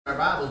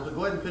Bibles, but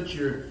go ahead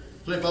and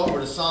flip over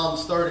to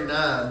Psalms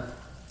 39.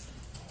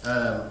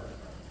 I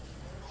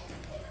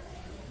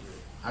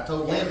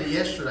told Linda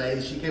yesterday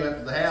that she came up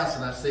to the house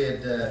and I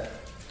said,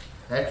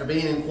 after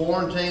being in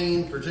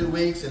quarantine for 2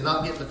 weeks and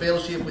not getting the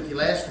fellowship with you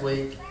last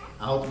week,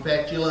 I hope you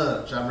packed your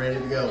lunch. I'm ready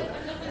to go.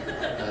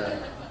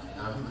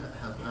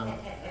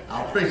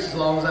 I'll preach as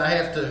long as I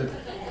have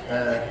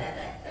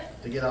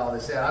to get all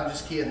this out. I'm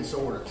just kidding,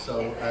 sort of.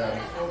 So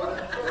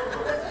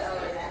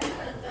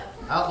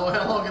I don't know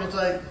how long it'll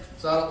take,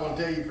 so I don't want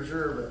to tell you for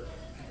sure,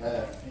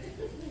 but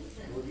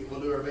we'll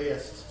do our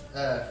best.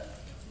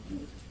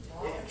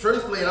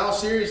 Truthfully, in all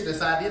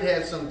seriousness, I did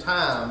have some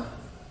time.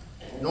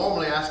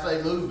 Normally I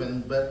stay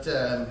moving, but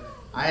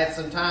I had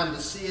some time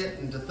to sit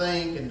and to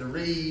think and to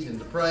read and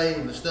to pray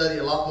and to study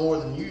a lot more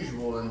than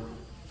usual.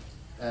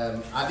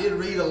 And I did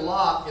read a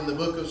lot in the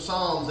book of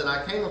Psalms, and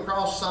I came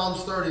across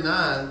Psalms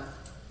 39,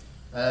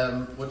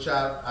 which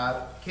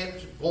I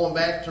kept going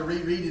back to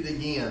reread it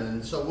again.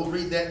 And so we'll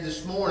read that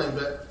this morning,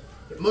 but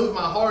it moved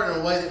my heart in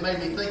a way that made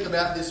me think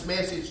about this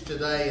message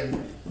today.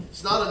 And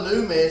it's not a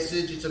new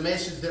message. It's a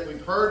message that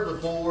we've heard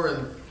before,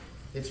 and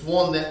it's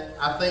one that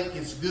I think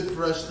is good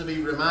for us to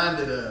be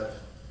reminded of.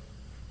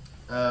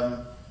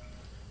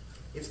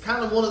 It's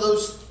kind of one of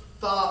those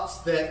thoughts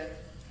that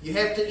you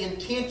have to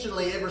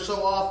intentionally, ever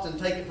so often,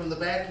 take it from the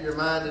back of your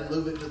mind and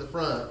move it to the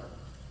front,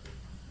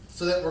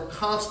 so that we're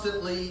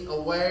constantly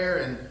aware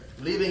and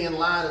living in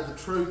light of the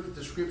truth that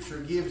the Scripture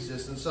gives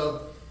us. And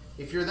so,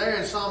 if you're there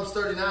in Psalms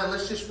 39,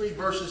 let's just read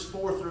verses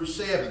 4 through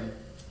 7. It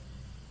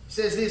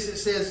says this, it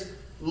says,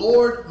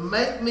 "Lord,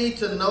 make me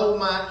to know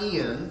my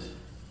end,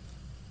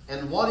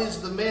 and what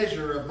is the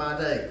measure of my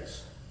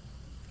days,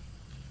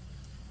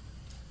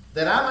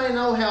 that I may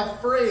know how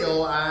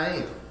frail I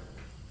am.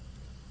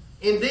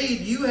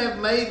 Indeed, you have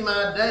made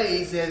my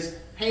days as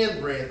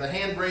handbreadth." A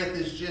handbreadth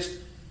is just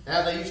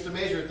how they used to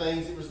measure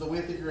things. It was the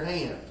width of your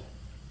hand.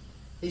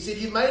 He said,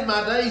 "You made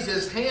my days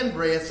as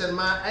handbreadths, and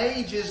my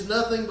age is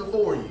nothing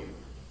before you.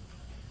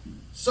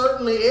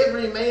 Certainly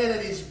every man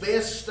at his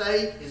best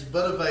state is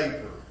but a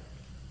vapor.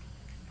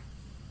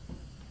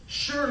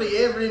 Surely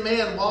every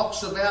man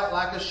walks about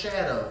like a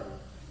shadow.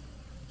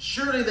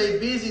 Surely they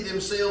busy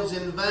themselves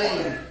in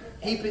vain.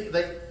 He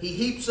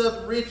heaps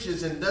up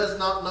riches and does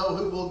not know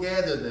who will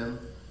gather them.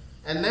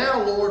 And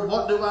now, Lord,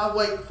 what do I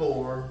wait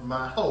for?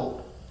 My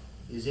hope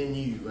is in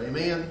you."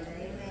 Amen?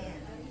 Amen.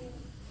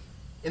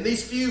 In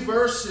these few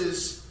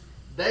verses,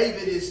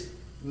 David is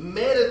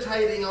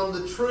meditating on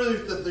the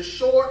truth of the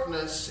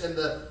shortness and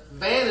the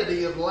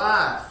vanity of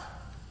life.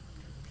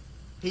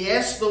 He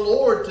asks the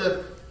Lord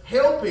to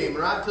help him,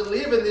 right, to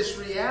live in this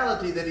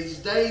reality that his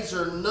days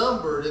are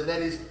numbered and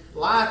that his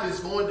life is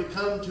going to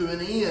come to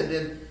an end.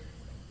 And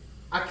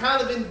I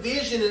kind of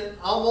envision it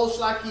almost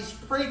like he's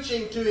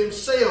preaching to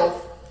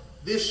himself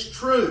this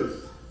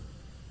truth.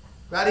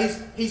 Right?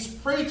 He's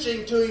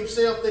preaching to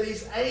himself that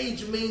his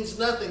age means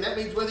nothing. That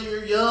means whether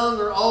you're young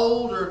or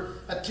old or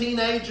a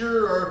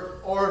teenager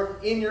or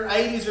in your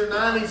 80s or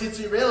 90s, it's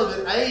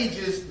irrelevant. Age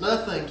is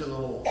nothing to the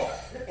Lord.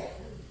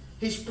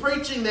 He's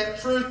preaching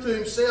that truth to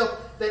himself,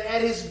 that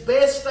at his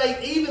best state,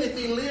 even if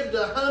he lived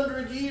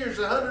 100 years,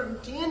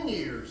 110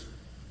 years,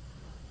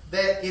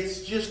 that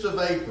it's just a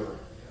vapor.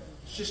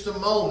 It's just a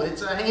moment.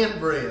 It's a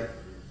handbreadth.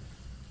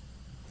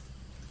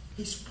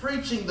 He's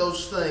preaching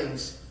those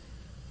things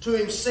to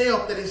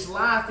himself, that his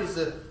life is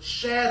a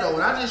shadow.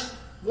 And I just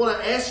want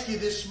to ask you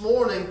this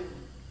morning,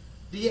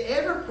 do you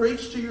ever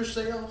preach to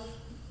yourself?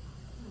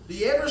 Do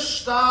you ever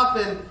stop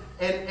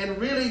and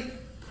really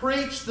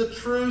preach the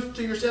truth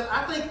to yourself?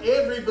 I think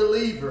every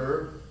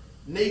believer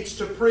needs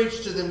to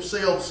preach to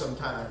themselves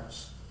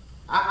sometimes.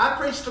 I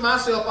preach to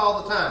myself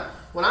all the time.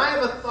 When I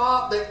have a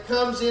thought that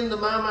comes into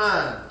my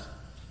mind,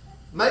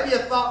 maybe a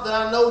thought that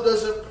I know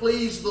doesn't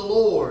please the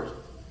Lord,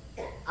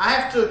 I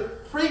have to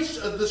preach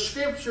the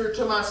Scripture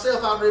to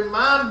myself. I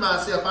remind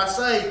myself, I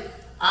say,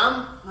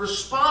 I'm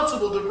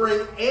responsible to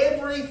bring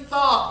every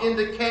thought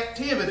into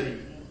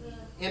captivity,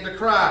 into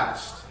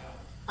Christ.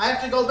 I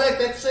have to go back,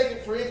 that's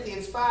 2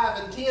 Corinthians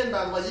 5 and 10,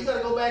 by the way. You've got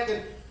to go back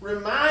and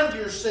remind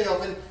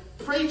yourself and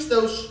preach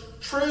those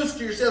truths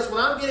to yourselves.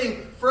 When I'm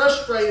getting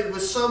frustrated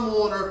with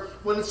someone or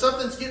when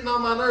something's getting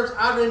on my nerves,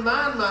 I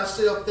remind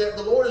myself that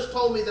the Lord has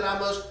told me that I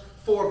must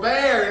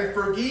forbear and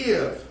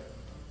forgive.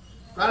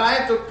 Right? I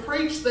have to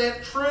preach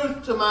that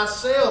truth to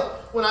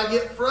myself when I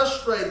get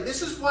frustrated.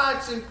 This is why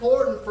it's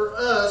important for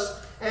us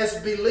as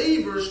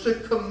believers to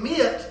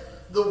commit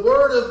the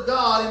Word of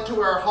God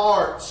into our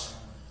hearts,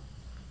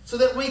 so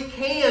that we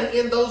can,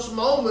 in those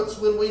moments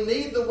when we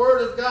need the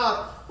Word of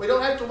God, we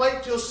don't have to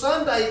wait till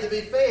Sunday to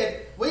be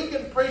fed. We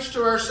can preach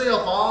to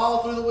ourselves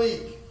all through the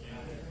week.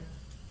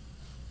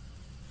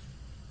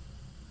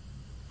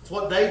 It's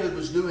what David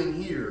was doing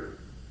here.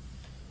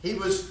 He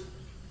was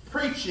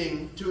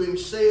preaching to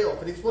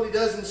himself. And it's what he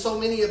does in so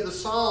many of the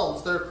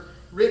Psalms. They're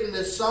written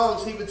as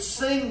songs. He would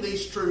sing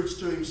these truths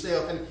to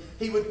himself. And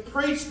he would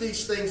preach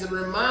these things and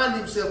remind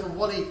himself of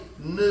what he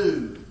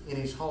knew in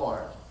his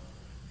heart.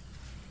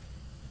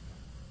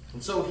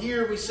 And so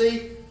here we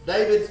see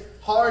David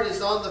heart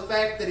is on the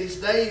fact that his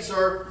days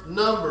are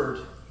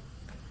numbered.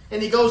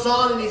 And he goes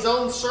on in his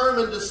own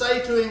sermon to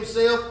say to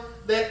himself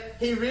that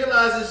he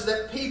realizes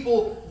that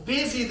people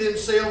busy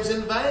themselves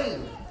in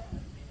vain.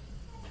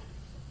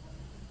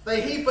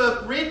 They heap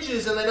up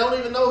riches and they don't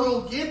even know who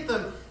will get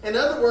them. In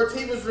other words,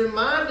 he was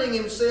reminding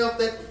himself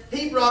that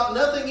he brought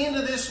nothing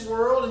into this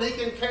world and he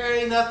can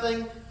carry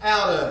nothing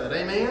out of it.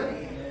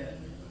 Amen?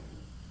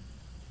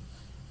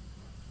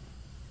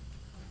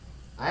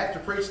 I have to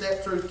preach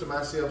that truth to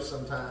myself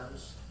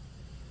sometimes.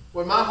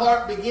 When my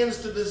heart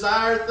begins to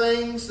desire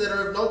things that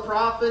are of no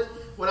profit,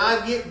 when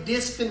I get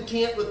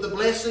discontent with the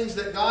blessings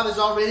that God has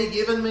already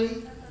given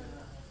me,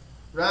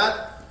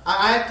 right?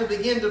 I have to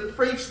begin to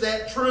preach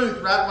that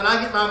truth, right? When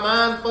I get my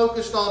mind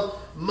focused on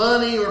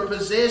money or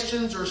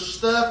possessions or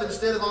stuff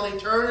instead of on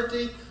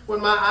eternity, when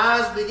my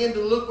eyes begin to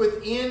look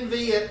with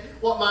envy at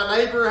what my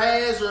neighbor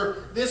has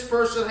or this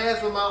person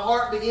has, when my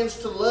heart begins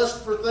to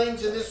lust for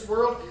things in this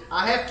world,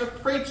 I have to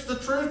preach the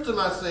truth to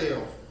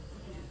myself.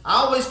 I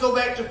always go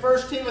back to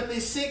 1 Timothy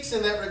 6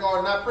 in that regard,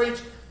 and I preach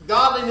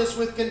godliness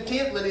with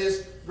contentment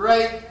is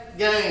great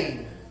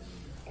gain.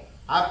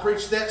 I've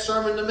preached that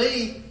sermon to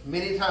me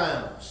many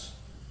times.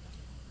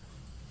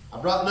 I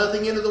brought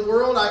nothing into the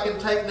world, I can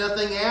take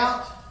nothing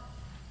out.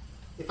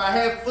 If I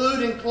have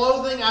food and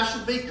clothing, I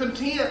should be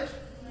content.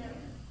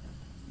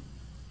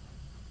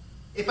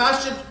 If I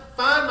should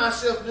find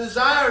myself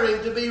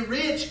desiring to be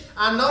rich,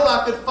 I know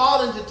I could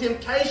fall into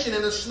temptation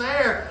and a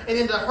snare and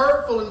into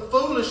hurtful and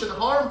foolish and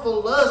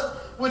harmful lust,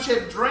 which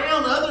have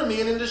drowned other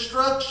men in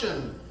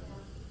destruction.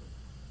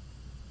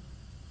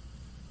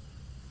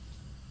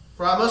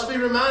 For I must be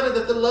reminded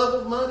that the love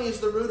of money is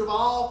the root of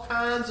all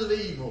kinds of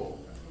evil.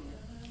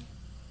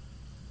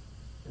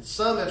 And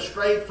some have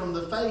strayed from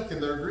the faith in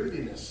their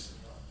greediness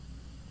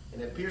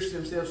and have pierced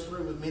themselves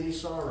through with many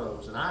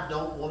sorrows. And I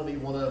don't want to be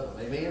one of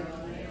them. Amen?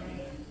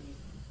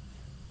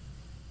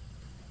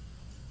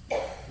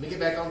 Let me get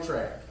back on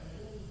track.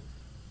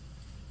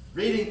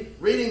 Reading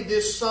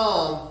this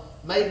psalm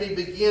made me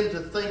begin to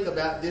think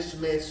about this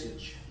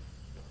message.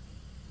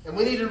 And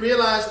we need to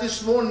realize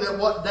this morning that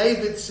what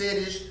David said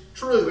is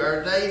true.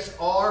 Our days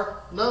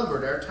are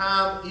numbered. Our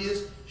time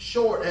is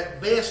short.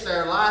 At best,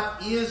 our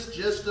life is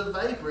just a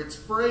vapor. It's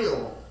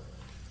frail.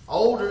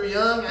 Old or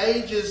young,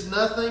 age is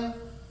nothing.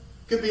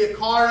 Could be a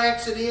car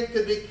accident.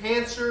 Could be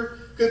cancer.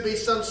 Could be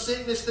some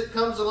sickness that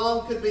comes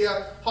along. Could be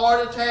a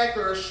heart attack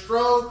or a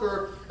stroke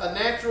or a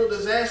natural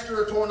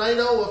disaster, a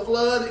tornado, a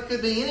flood. It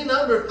could be any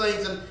number of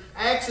things. An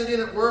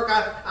accident at work.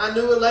 I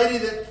knew a lady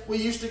that we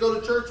used to go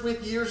to church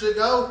with years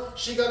ago.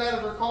 She got out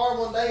of her car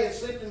one day and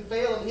slipped and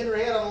fell and hit her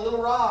head on a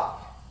little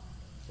rock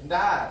and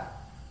died.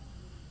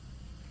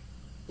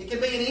 It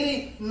could be in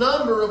any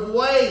number of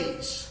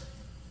ways.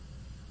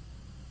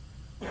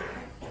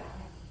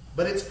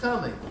 But it's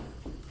coming.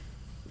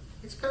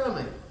 It's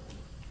coming.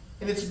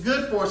 And it's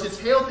good for us. It's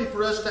healthy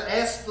for us to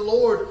ask the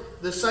Lord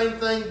the same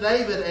thing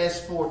David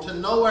asked for, to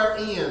know our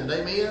end.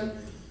 Amen?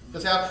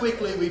 Because how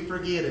quickly we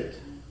forget it.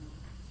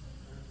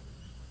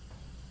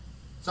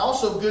 It's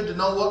also good to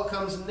know what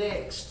comes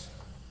next.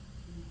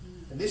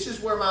 And this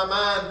is where my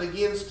mind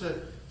begins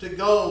to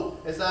go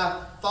as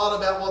I thought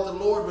about what the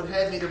Lord would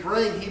have me to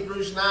bring.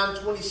 Hebrews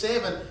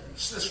 9:27,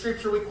 it's the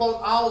scripture we quote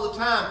all the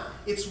time.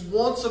 It's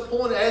once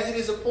appointed, as it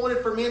is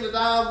appointed for men to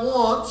die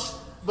once,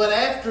 but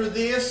after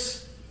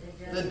this,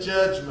 the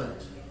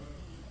judgment.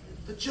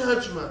 The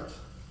judgment.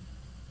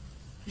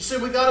 You see,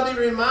 we've got to be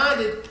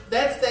reminded,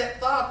 that's that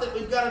thought that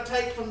we've got to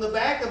take from the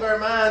back of our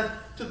mind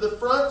to the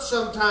front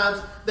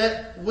sometimes,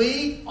 that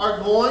we are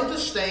going to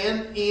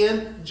stand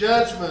in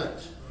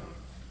judgment.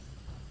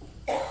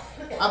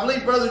 I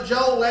believe Brother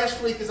Joel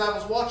last week as I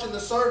was watching the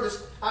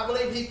service, I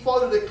believe he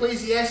quoted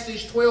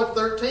Ecclesiastes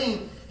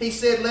 12:13. He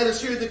said, let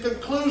us hear the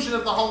conclusion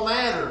of the whole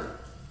matter.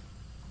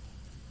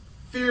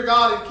 Fear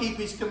God and keep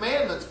His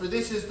commandments, for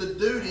this is the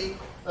duty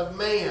of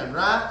man,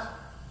 right?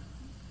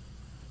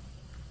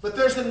 But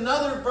there's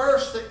another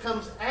verse that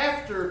comes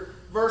after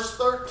verse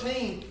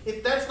 13.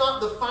 If that's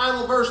not the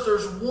final verse,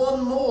 there's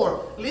one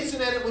more.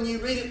 Listen at it when you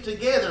read it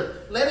together.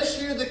 Let us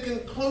hear the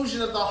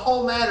conclusion of the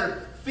whole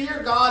matter.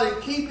 Fear God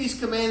and keep His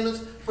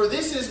commandments, for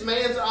this is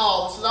man's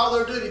all. This is all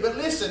their duty. But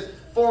listen,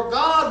 for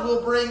God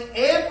will bring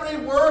every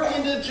work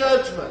into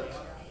judgment,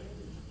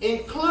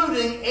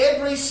 including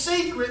every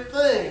secret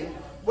thing,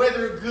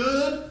 whether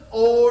good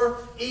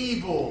or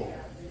evil.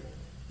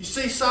 You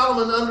see,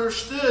 Solomon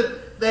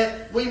understood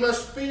that we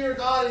must fear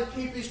God and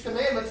keep His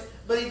commandments,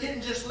 but he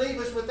didn't just leave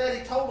us with that.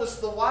 He told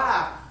us the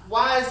why.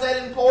 Why is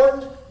that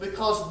important?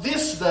 Because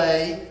this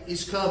day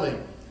is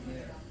coming.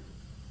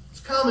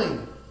 It's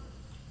coming.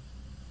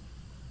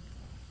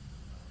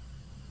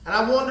 And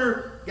I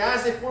wonder,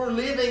 guys, if we're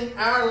living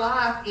our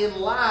life in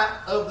light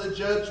of the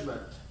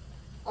judgment.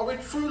 Are we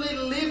truly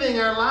living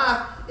our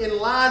life in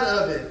light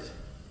of it?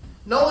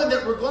 Knowing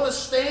that we're going to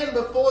stand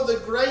before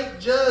the great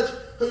judge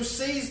who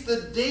sees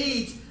the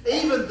deeds,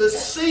 even the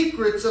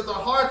secrets of the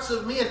hearts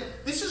of men.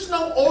 This is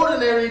no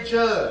ordinary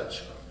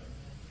judge.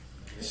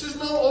 This is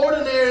no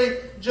ordinary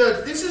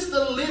judge. This is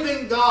the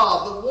living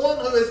God, the one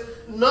who has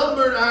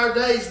numbered our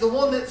days, the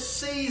one that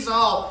sees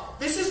all.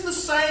 This is the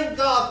same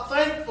God,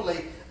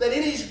 thankfully, that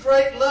in His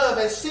great love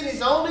has sent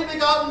His only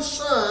begotten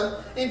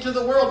Son into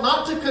the world,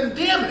 not to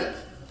condemn it,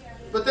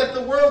 but that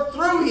the world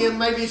through Him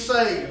may be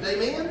saved.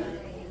 Amen?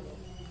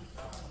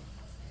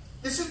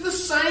 This is the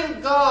same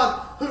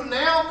God who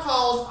now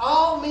calls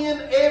all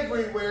men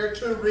everywhere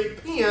to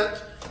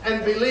repent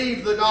and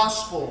believe the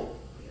gospel.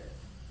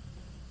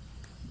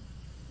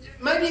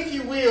 Maybe if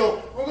you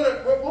will,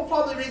 we'll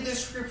probably read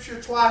this scripture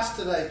twice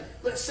today.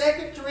 But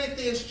 2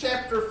 Corinthians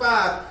chapter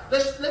 5,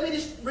 let me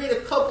just read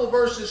a couple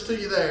verses to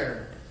you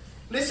there.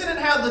 Listen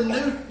to how the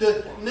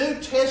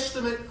New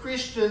Testament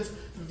Christians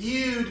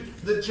viewed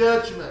the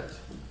judgment.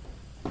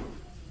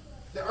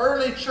 The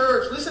early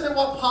church, listen to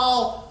what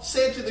Paul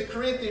said to the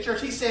Corinthian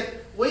church. He said,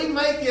 we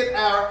make it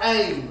our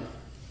aim,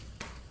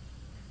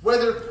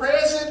 whether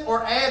present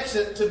or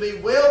absent, to be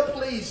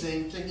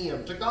well-pleasing to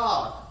Him, to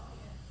God.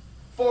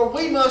 For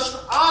we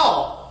must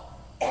all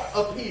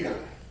appear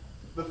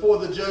before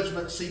the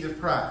judgment seat of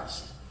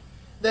Christ,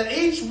 that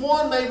each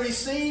one may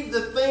receive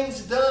the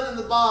things done in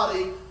the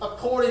body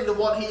according to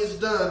what he has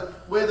done,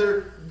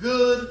 whether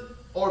good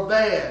or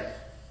bad.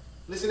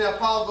 Listen how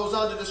Paul goes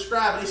on to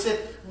describe it. He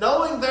said,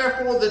 knowing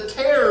therefore the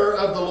terror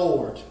of the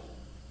Lord.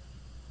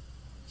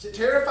 Does it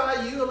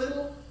terrify you a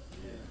little?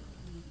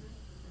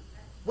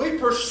 We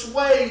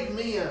persuade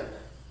men,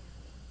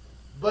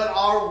 but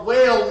are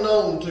well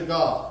known to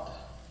God.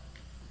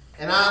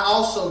 And I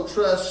also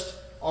trust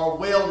are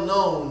well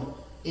known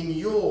in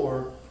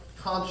your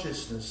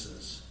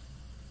consciousnesses.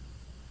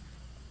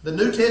 The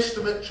New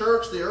Testament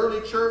church, the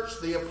early church,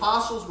 the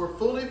apostles were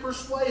fully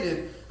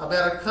persuaded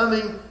about a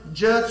coming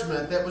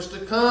judgment that was to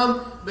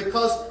come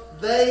because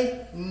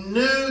they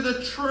knew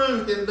the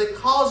truth, and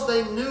because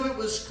they knew it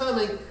was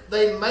coming,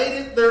 they made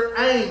it their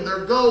aim,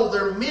 their goal,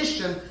 their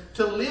mission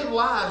to live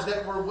lives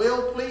that were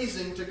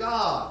well-pleasing to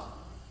God.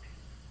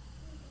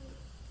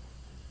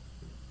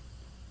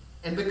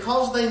 And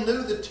because they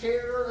knew the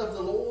terror of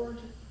the Lord,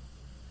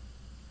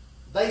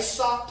 they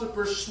sought to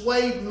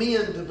persuade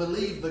men to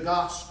believe the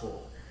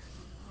gospel.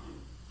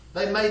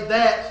 They made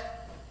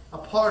that a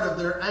part of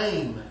their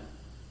aim.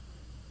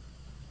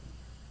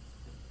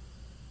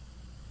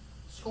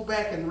 Let's go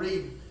back and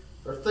read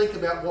or think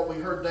about what we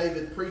heard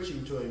David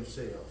preaching to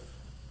himself.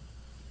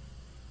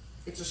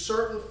 It's a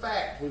certain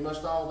fact we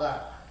must all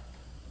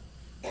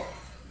die.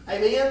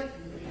 Amen?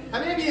 How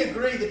many of you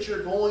agree that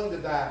you're going to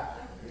die?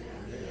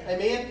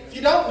 Amen? If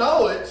you don't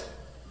know it,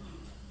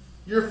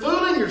 you're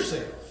fooling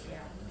yourself.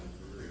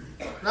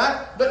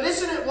 Right? But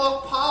listen to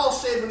what Paul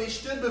said when he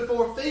stood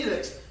before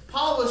Felix.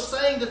 Paul was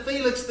saying to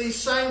Felix these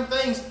same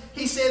things.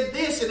 He said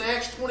this in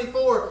Acts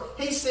 24.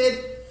 He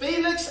said,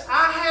 Felix,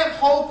 I have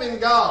hope in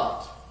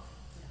God,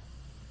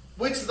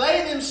 which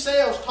they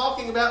themselves,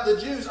 talking about the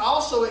Jews,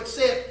 also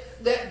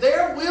accept, that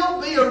there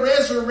will be a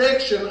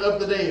resurrection of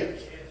the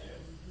dead,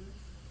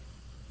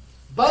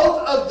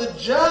 both of the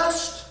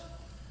just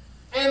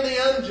and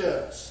the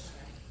unjust.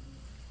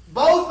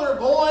 Both are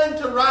going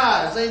to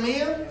rise.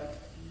 Amen?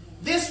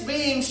 This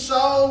being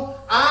so,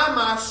 I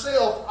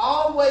myself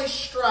always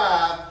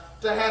strive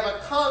to have a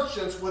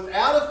conscience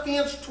without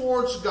offense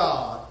towards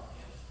God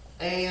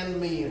and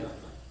men.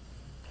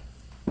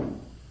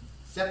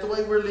 Is that the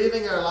way we're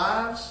living our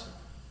lives?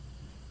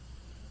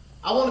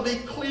 I want to be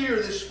clear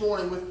this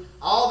morning with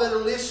all that are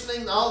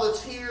listening, all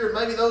that's here, and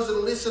maybe those that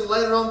will listen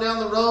later on down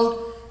the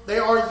road.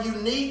 There are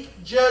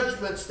unique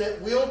judgments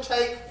that will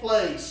take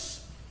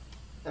place.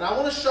 And I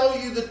want to show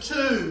you the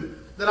two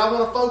that I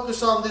want to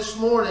focus on this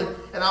morning.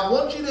 And I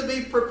want you to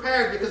be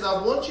prepared because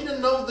I want you to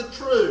know the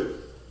truth.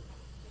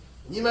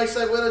 You may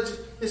say, well,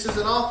 this is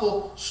an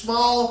awful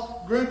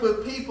small group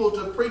of people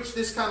to preach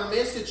this kind of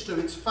message to.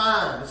 It's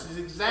fine. This is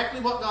exactly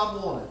what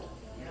God wanted.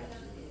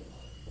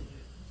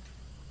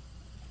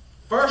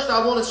 First,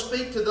 I want to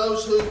speak to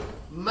those who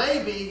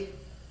maybe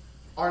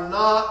are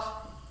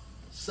not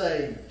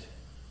saved.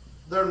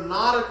 They're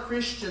not a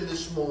Christian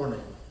this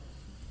morning.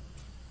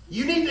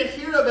 You need to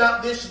hear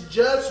about this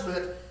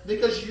judgment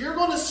because you're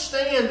going to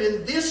stand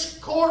in this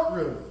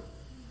courtroom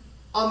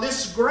on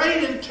this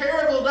great and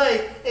terrible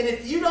day. And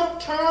if you don't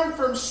turn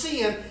from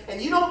sin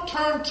and you don't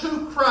turn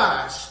to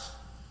Christ,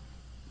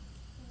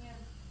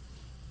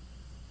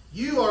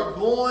 you are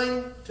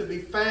going to be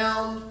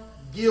found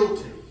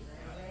guilty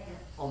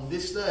on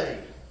this day.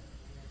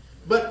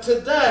 But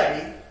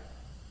today,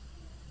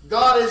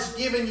 God has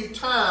given you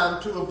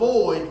time to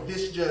avoid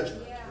this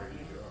judgment.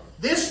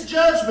 This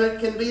judgment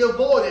can be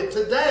avoided.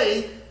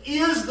 Today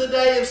is the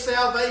day of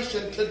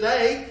salvation.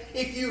 Today,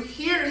 if you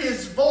hear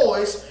His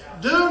voice,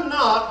 do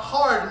not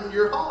harden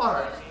your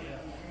heart.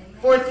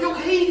 For if you'll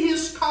heed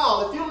His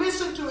call, if you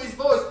listen to His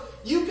voice,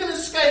 you can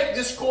escape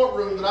this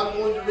courtroom that I'm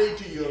going to read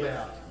to you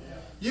about.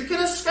 You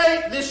can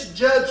escape this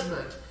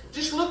judgment.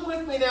 Just look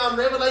with me now in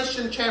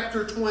Revelation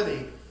chapter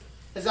 20.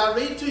 As I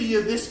read to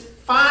you this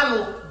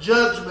final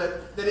judgment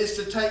that is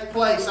to take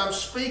place. I'm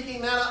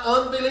speaking now to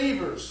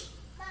unbelievers.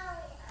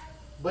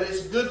 But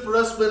it's good for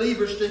us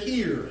believers to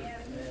hear.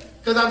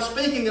 Because I'm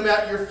speaking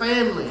about your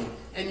family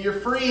and your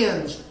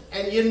friends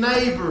and your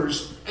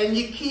neighbors and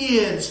your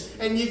kids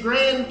and your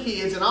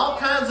grandkids and all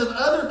kinds of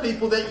other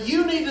people that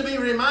you need to be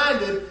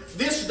reminded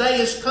this day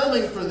is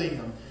coming for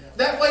them.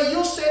 That way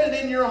you'll set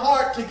it in your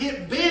heart to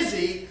get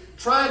busy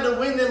trying to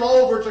win them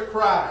over to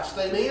Christ.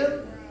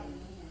 Amen?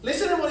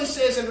 Listen to what he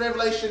says in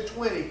Revelation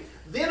 20.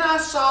 Then I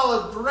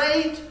saw a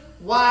great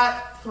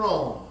white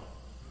throne,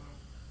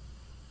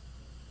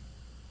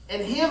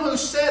 and him who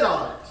sat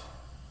on it.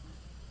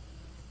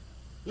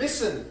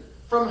 Listen,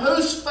 from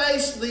whose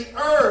face the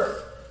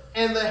earth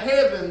and the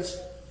heavens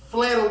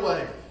fled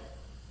away,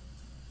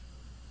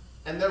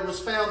 and there was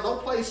found no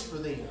place for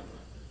them.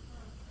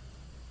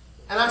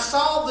 And I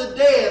saw the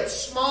dead,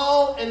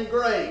 small and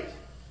great,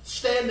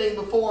 standing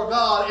before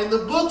God, and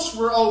the books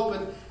were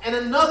opened, and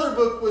another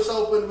book was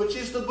opened, which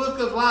is the book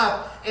of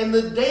life. And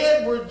the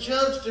dead were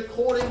judged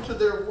according to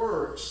their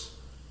works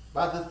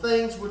by the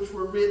things which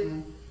were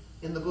written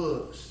in the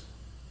books.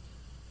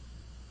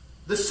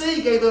 The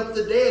sea gave up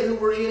the dead who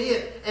were in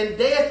it, and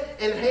death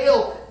and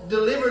hell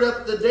delivered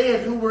up the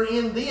dead who were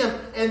in them,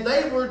 and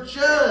they were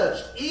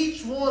judged,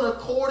 each one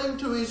according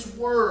to his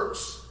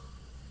works.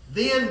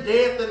 Then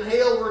death and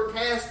hell were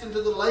cast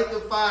into the lake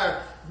of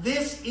fire.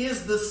 This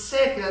is the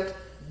second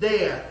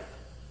death.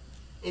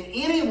 And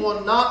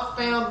anyone not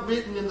found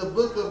written in the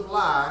book of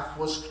life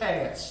was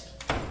cast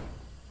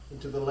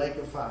into the lake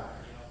of fire.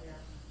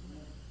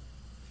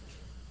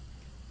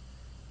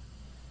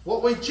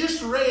 What we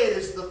just read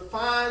is the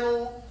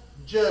final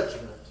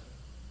judgment.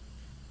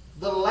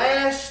 The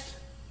last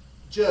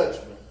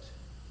judgment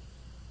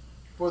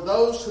for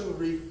those who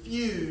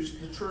refuse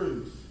the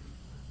truth.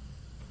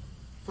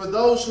 For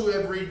those who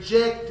have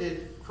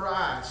rejected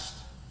Christ.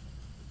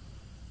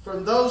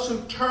 From those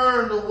who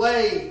turned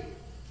away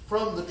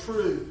from the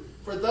truth.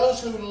 For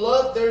those who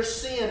love their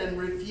sin and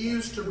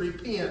refuse to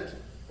repent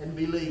and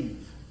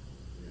believe.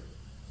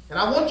 And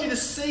I want you to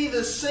see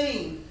the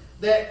scene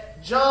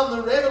that John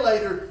the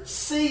Revelator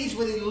sees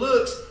when he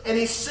looks, and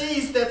he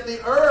sees that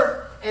the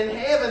earth and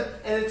heaven,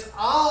 and it's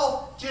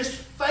all just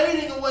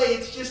fading away.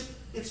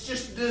 It's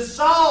just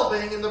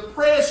dissolving in the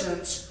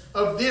presence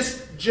of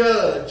this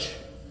judge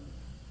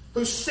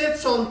who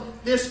sits on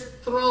this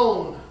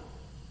throne.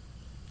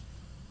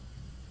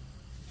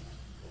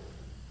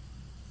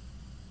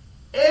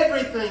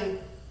 Everything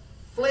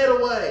fled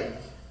away.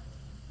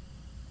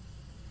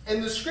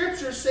 And the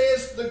scripture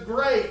says the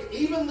great,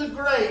 even the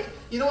great,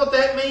 you know what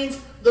that means?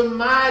 The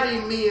mighty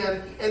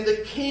men and the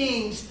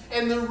kings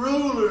and the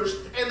rulers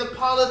and the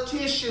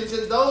politicians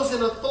and those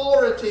in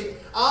authority,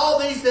 all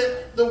these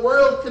that the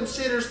world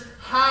considers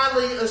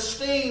highly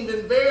esteemed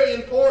and very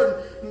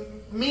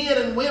important,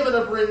 men and women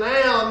of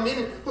renown,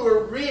 men who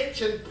are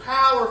rich and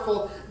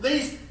powerful,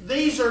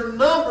 these are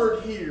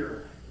numbered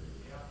here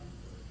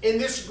in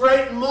this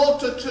great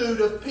multitude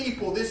of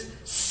people, this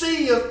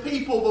sea of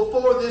people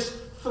before this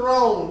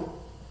throne.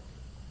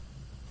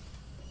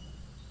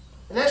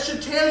 And that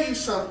should tell you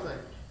something.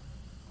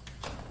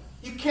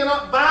 You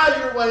cannot buy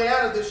your way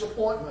out of this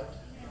appointment.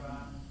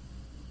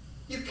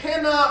 You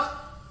cannot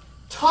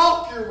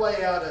talk your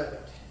way out of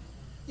it.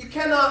 You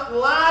cannot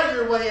lie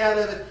your way out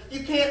of it.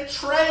 You can't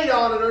trade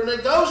on it or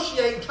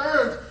negotiate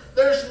terms.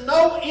 There's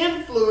no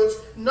influence,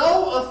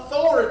 no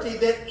authority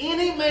that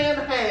any man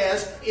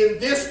has in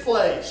this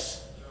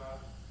place.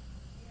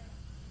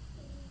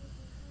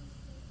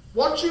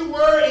 What you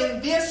were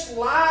in this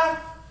life,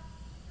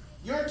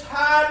 your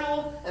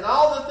title, and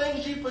all the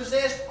things you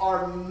possessed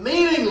are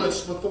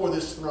meaningless before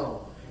this throne.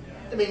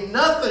 I mean,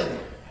 nothing.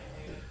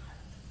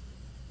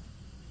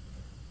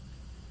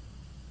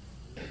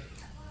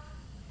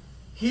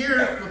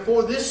 Here,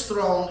 before this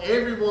throne,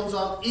 everyone's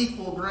on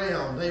equal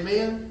ground.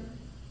 Amen?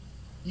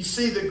 You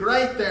see the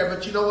great there,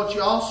 but you know what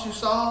you also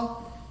saw?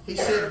 He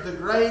said the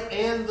great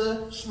and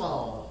the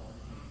small.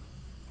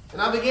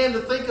 And I began to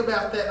think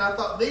about that, and I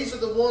thought these are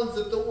the ones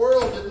that the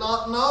world did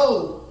not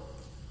know.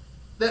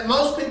 That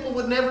most people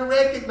would never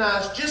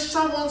recognize. Just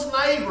someone's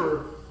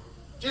neighbor.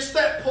 Just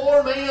that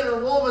poor man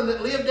or woman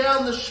that lived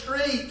down the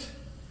street.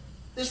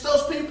 Just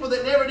those people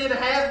that never did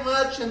have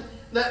much and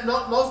that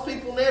most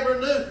people never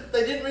knew.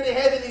 They didn't really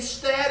have any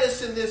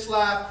status in this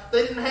life.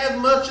 They didn't have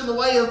much in the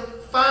way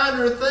of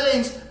finer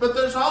things. But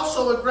there's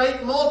also a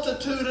great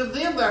multitude of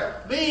them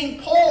there.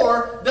 Being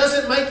poor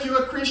doesn't make you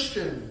a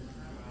Christian.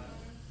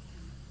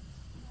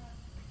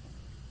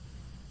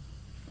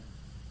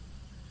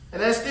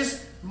 And as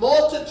this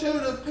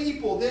multitude of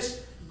people,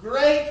 this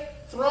great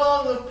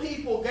throng of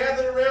people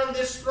gathered around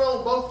this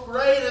throne, both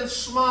great and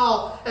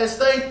small, as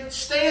they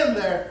stand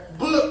there,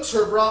 books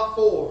are brought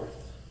forth.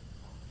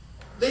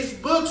 These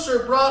books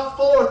are brought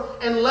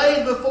forth and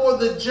laid before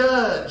the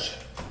judge.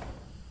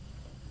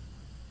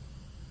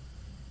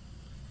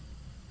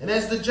 And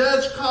as the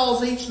judge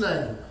calls each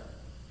name,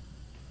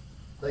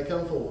 they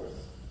come forth.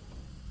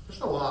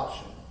 There's no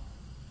option.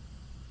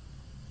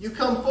 You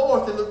come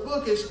forth and the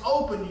book is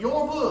opened,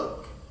 your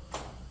book.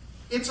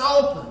 It's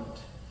opened.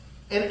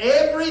 And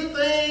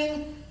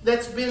everything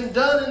that's been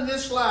done in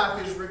this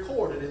life is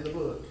recorded in the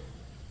book.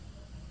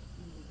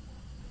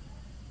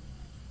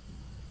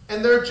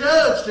 And they're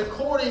judged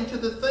according to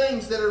the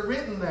things that are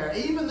written there.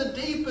 Even the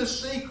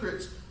deepest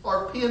secrets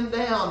are pinned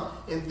down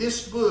in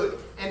this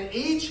book. And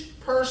each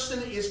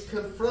person is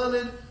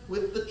confronted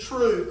with the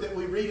truth that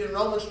we read in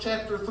Romans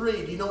chapter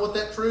 3. Do you know what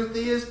that truth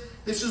is?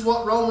 This is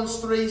what Romans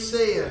 3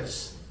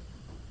 says.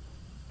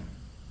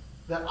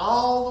 That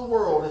all the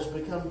world has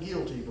become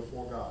guilty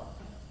before God.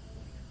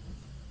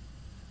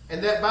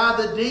 And that by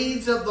the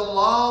deeds of the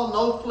law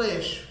no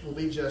flesh will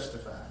be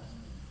justified.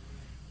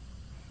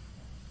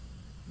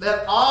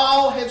 That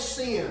all have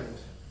sinned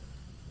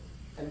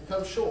and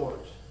come short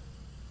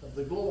of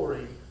the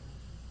glory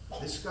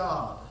of this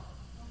God.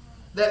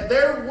 That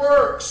their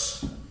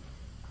works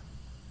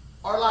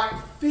are like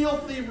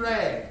filthy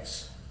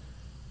rags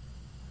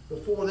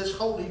before this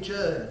holy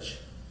judge.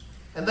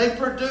 And they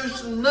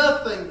produce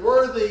nothing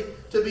worthy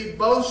to be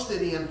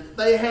boasted in.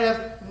 They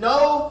have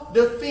no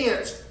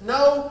defense,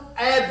 no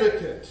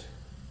advocate.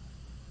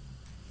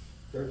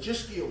 They're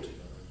just guilty.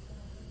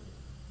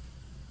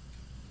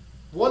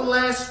 One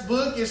last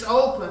book is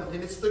opened,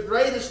 and it's the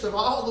greatest of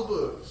all the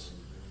books.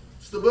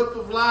 It's the book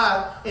of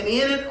life. And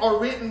in it are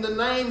written the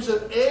names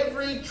of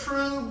every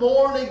true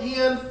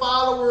born-again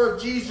follower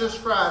of Jesus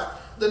Christ.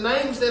 The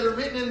names that are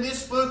written in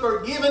this book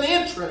are given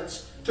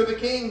entrance to the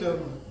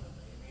kingdom.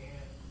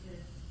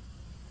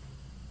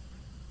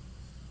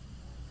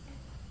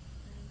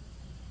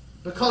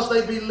 Because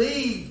they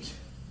believed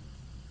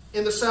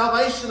in the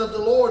salvation of the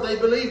Lord. They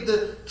believed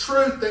the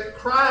truth that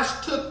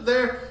Christ took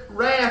their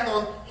wrath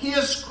on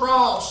His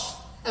cross.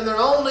 And their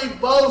only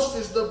boast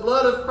is the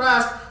blood of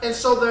Christ. And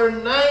so their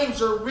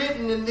names are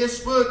written in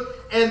this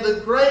book. And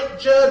the great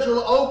judge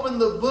will open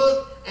the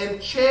book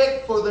and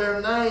check for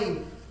their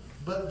name.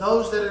 But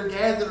those that are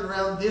gathered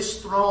around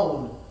this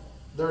throne,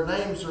 their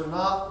names are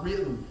not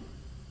written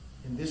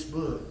in this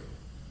book.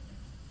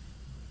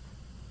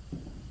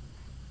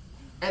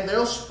 And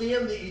they'll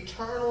spend the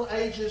eternal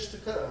ages to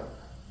come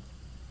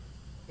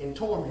in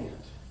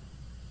torment,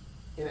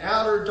 in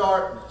outer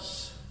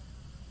darkness.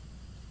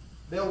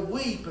 They'll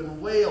weep and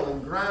wail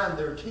and grind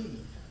their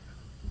teeth.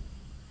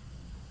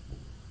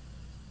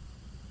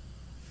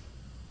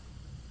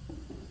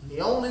 The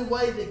only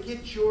way to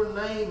get your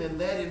name in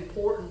that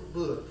important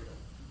book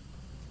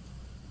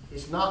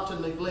is not to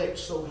neglect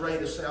so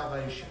great a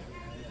salvation.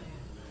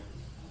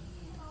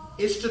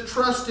 It's to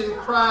trust in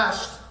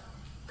Christ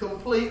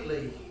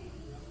completely.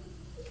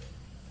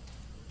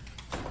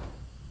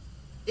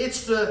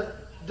 It's to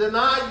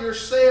deny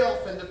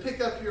yourself and to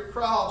pick up your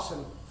cross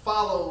and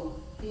follow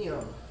Him.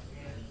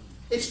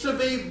 It's to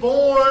be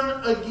born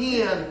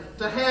again,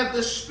 to have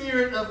the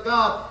Spirit of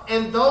God.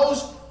 And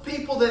those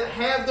people that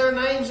have their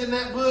names in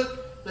that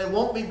book, they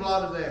won't be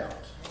blotted out.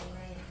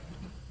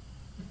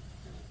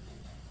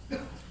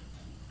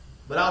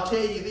 But I'll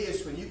tell you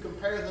this, when you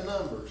compare the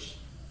numbers,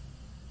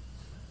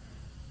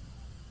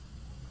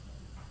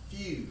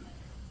 few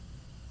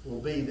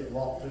will be that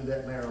walk through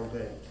that narrow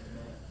gate.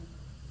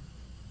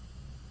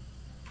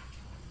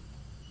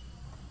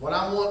 What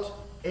I want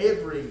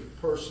every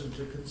person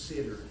to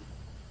consider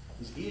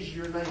is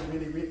your name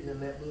really written in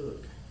that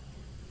book?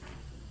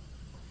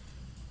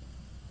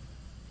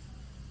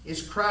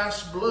 Is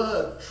Christ's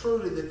blood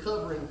truly the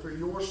covering for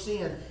your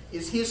sin?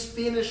 Is His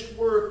finished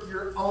work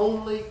your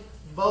only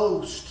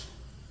boast?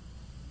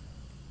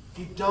 If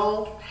you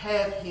don't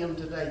have Him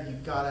today,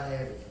 you've got to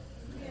have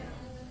Him.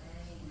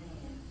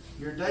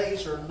 Your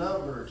days are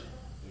numbered.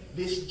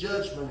 This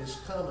judgment is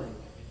coming.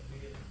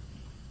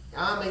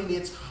 I mean,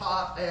 it's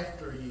hot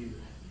after you.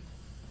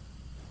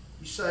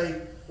 You say,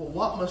 well,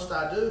 what must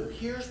I do?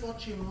 Here's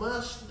what you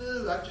must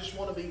do. I just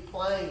want to be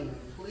plain and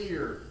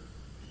clear.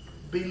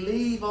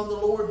 Believe on the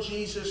Lord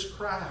Jesus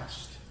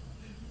Christ.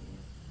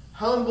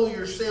 Humble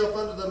yourself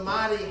under the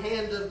mighty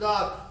hand of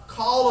God.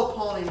 Call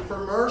upon Him for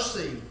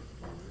mercy.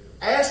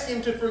 Ask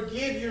Him to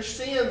forgive your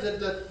sins and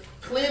to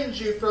cleanse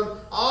you from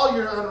all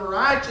your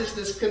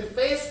unrighteousness.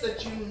 Confess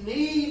that you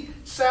need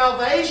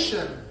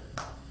salvation.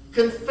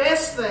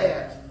 Confess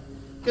that.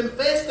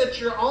 Confess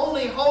that your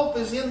only hope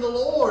is in the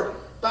Lord.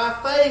 By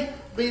faith,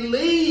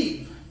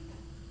 believe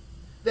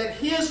that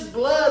His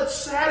blood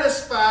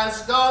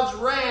satisfies God's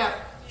wrath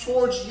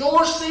towards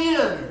your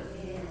sin.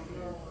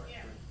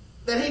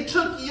 That He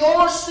took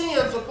your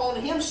sins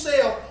upon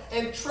Himself,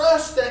 and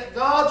trust that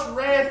God's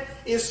wrath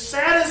is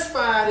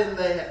satisfied in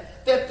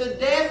that. That the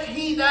death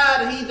He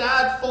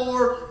died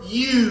for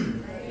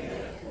you.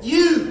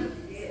 You.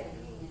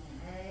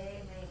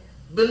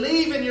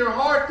 Believe in your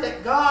heart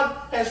that God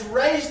has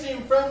raised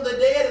Him from the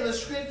dead, and the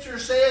Scripture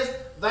says,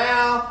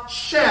 thou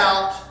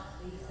shalt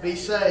be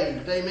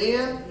saved.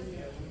 Amen?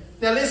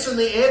 Now listen,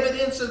 the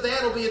evidence of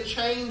that will be a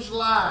changed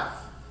life.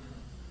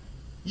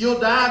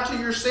 You'll die to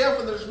yourself,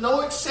 and there's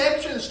no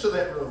exceptions to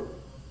that rule.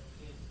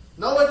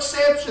 No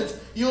exceptions.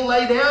 You'll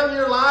lay down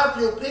your life.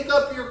 You'll pick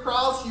up your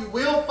cross. You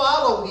will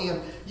follow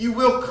Him. You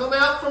will come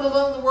out from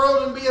among the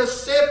world and be a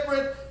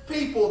separate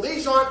people.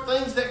 These aren't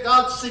things that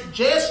God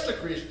suggests to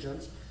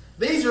Christians.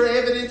 These are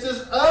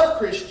evidences of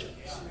Christians.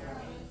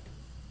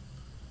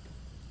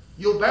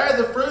 You'll bear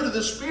the fruit of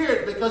the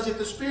Spirit, because if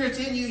the Spirit's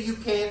in you, you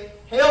can't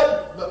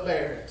help but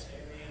bear it.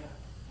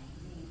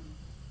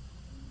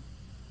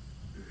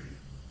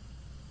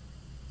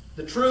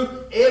 The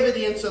true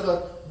evidence of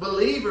a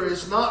believer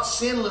is not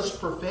sinless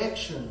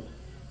perfection.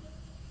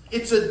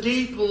 It's a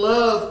deep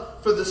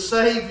love for the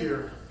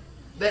Savior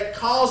that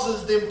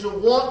causes them to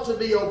want to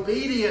be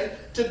obedient,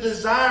 to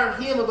desire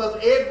Him above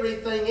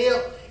everything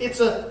else. It's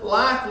a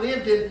life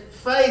lived in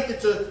faith.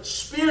 It's a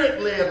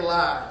Spirit-led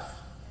life.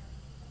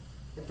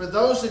 And for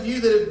those of you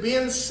that have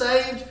been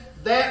saved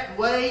that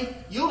way,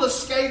 you'll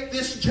escape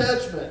this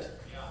judgment.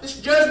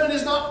 This judgment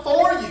is not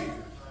for you.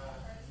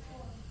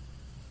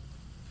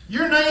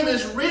 Your name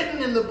is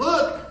written in the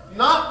book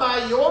not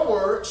by your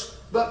works,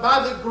 but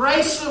by the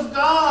grace of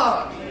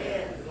God.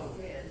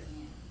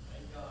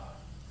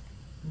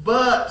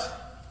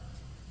 But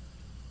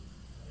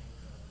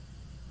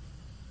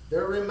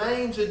there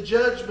remains a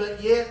judgment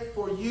yet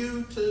for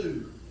you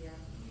too.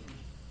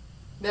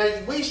 Now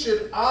we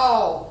should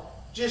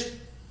all just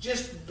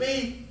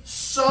be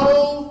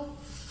so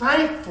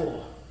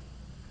thankful.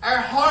 Our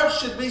hearts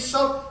should be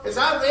so... As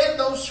I read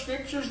those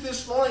scriptures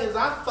this morning, as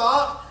I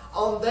thought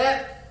on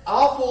that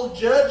awful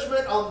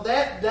judgment, on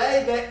that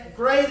day, that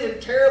great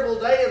and terrible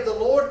day of the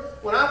Lord,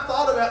 when I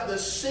thought about the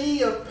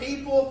sea of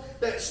people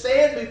that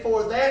stand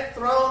before that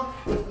throne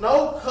with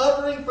no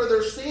covering for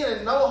their sin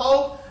and no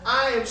hope,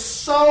 I am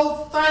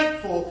so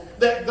thankful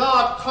that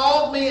God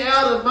called me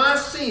out of my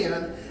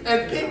sin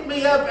and picked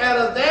me up out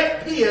of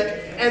that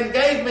pit and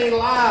gave me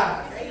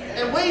life.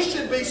 And we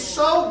should be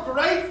so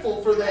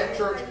grateful for that,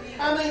 church.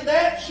 I mean,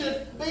 that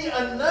should be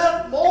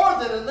enough, more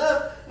than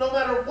enough, no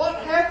matter what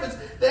happens.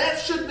 That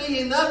should be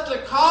enough to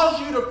cause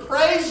you to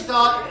praise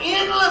God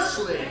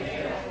endlessly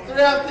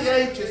throughout the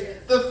ages.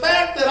 The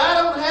fact that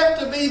I don't have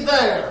to be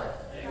there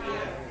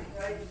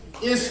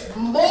is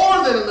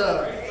more than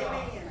enough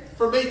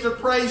for me to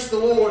praise the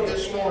Lord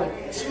this morning.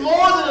 It's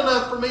more than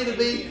enough for me to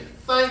be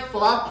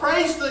thankful. I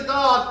praise the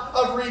God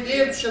of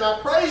redemption. I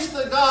praise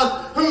the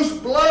God whose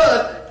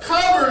blood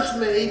covers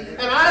me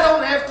and I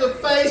don't have to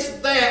face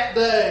that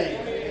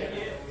day.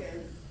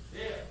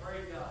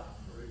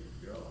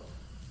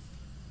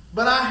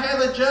 But I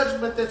have a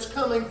judgment that's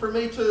coming for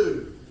me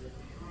too.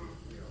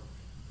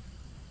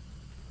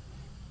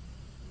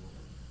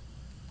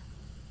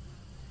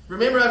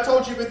 Remember, I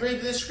told you we'd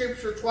read this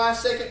scripture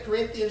twice, 2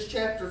 Corinthians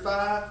chapter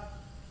 5.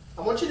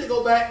 I want you to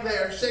go back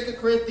there, 2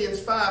 Corinthians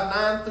 5,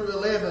 9 through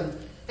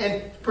 11,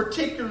 and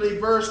particularly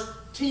verse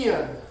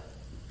 10.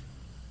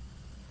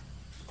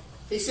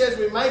 He says,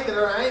 we make it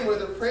our aim,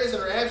 whether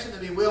present or absent, to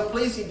be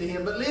well-pleasing to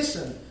Him. But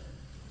listen,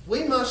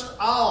 we must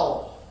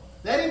all,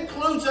 that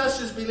includes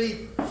us as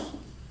believers,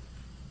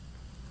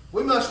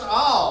 we must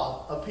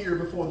all appear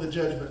before the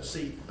judgment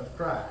seat of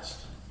Christ.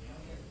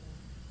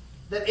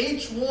 That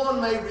each one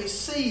may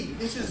receive,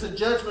 this is the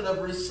judgment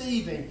of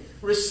receiving,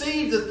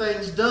 receive the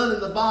things done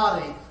in the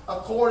body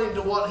according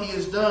to what he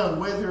has done,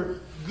 whether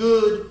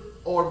good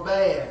or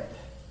bad.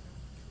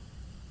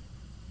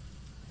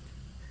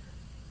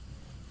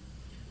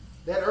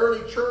 That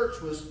early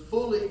church was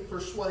fully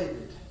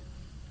persuaded.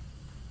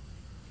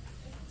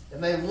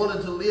 And they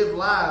wanted to live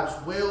lives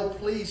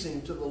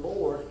well-pleasing to the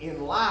Lord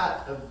in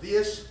light of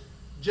this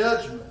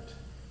judgment.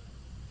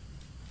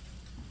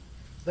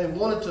 They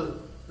wanted to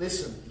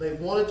Listen, they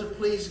wanted to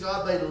please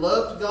God. They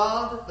loved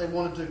God. They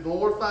wanted to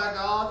glorify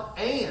God.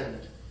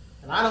 And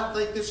I don't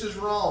think this is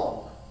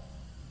wrong,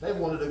 they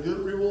wanted a good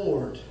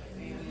reward.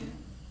 Amen.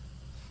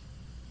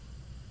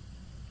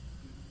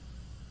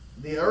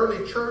 The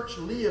early church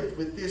lived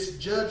with this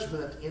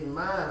judgment in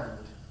mind.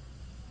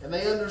 And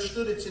they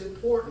understood it's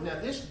important. Now,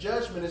 this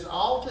judgment is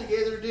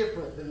altogether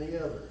different than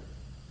the other.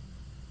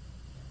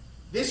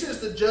 This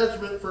is the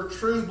judgment for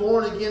true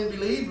born-again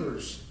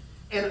believers.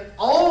 And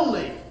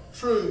only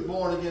true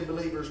born-again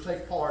believers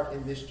take part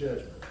in this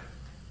judgment.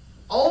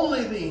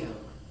 Only them.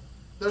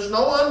 There's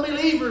no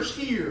unbelievers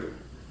here.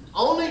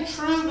 Only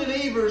true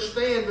believers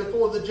stand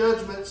before the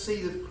judgment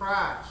seat of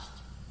Christ.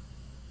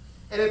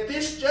 And at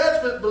this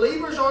judgment,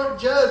 believers aren't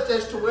judged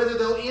as to whether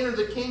they'll enter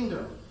the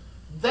kingdom.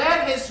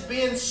 That has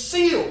been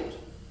sealed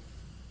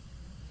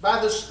by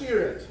the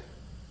Spirit.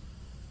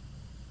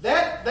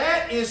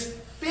 That is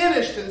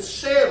finished and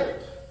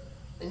settled.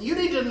 And you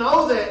need to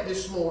know that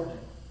this morning.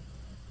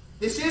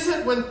 This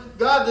isn't when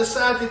God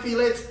decides if He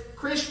lets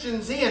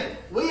Christians in.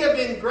 We have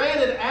been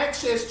granted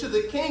access to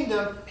the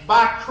kingdom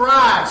by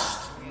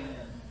Christ.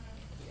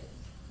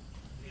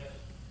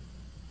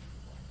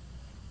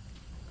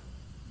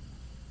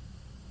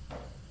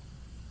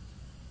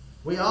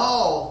 We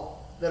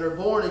all that are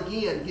born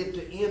again get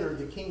to enter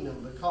the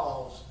kingdom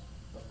because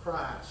of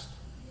Christ.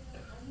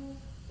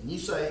 And you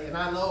say, and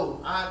I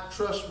know,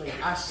 trust me,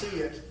 I see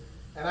it,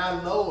 and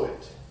I know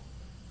it.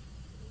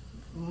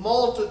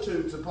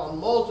 Multitudes upon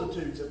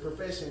multitudes of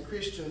professing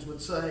Christians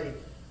would say,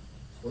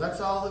 well, that's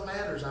all that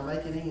matters. I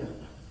make it in.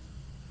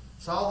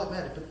 It's all that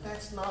matters. But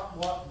that's not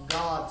what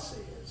God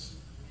says.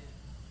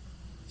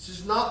 This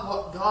is not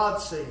what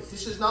God says.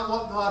 This is not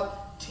what God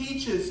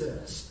teaches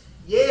us.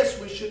 Yes,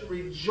 we should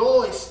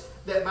rejoice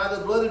that by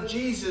the blood of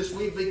Jesus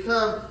we've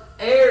become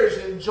heirs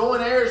and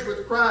joint heirs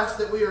with Christ,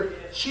 that we are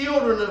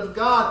children of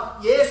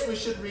God. Yes, we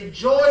should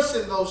rejoice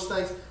in those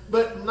things,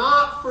 but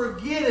not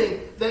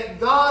forgetting that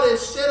God has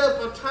set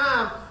up a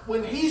time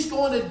when He's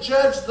going to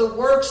judge the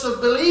works of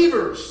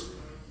believers.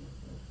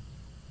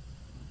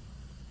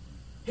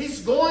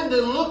 He's going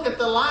to look at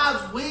the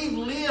lives we've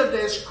lived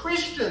as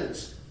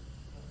Christians.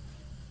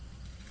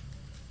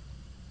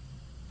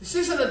 This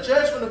isn't a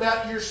judgment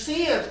about your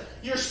sins.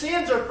 Your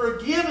sins are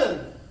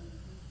forgiven.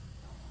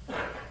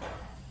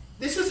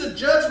 This is a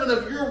judgment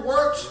of your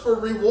works for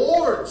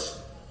rewards.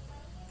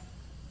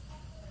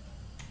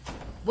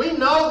 We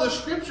know the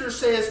Scripture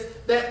says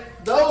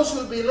that those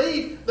who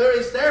believe, there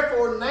is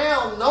therefore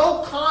now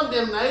no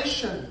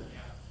condemnation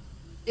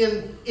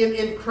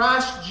in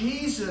Christ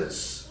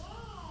Jesus.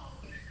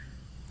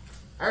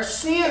 Our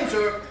sins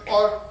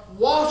are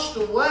washed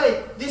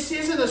away. This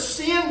isn't a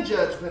sin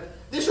judgment.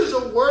 This is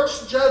a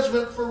works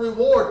judgment for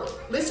reward.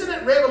 Listen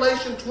at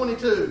Revelation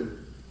 22.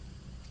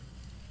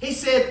 He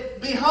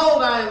said,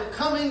 "Behold, I am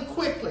coming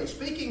quickly."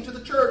 Speaking to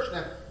the church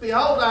now.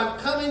 "Behold, I am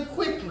coming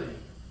quickly,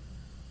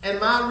 and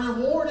my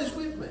reward is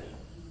with me,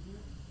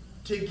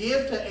 to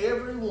give to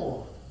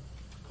everyone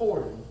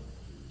according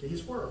to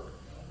his work."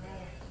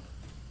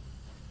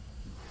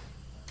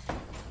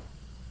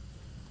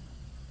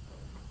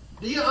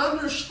 Do you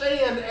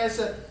understand as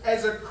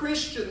a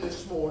Christian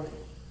this morning?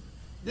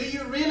 Do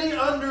you really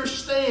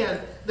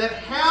understand that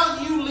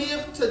how you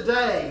live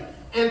today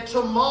and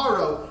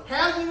tomorrow,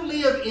 how you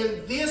live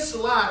in this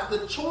life,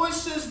 the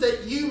choices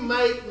that you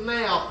make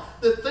now,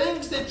 the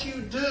things that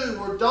you do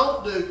or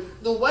don't do,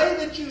 the way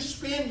that you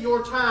spend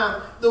your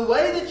time, the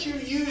way that you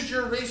use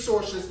your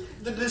resources,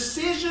 the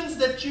decisions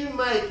that you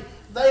make,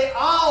 they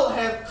all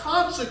have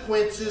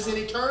consequences in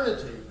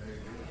eternity.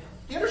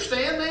 You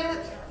understand that?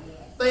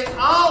 They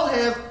all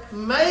have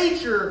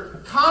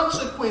major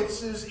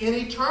consequences in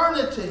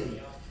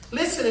eternity.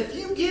 Listen, if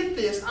you get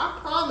this, I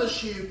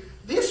promise you,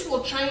 this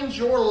will change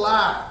your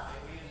life.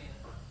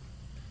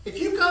 If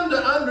you come to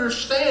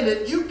understand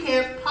it, you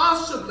can't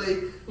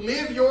possibly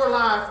live your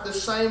life the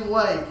same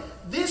way.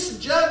 This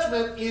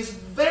judgment is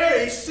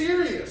very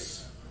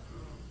serious.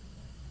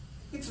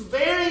 It's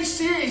very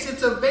serious.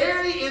 It's a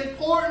very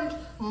important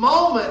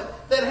moment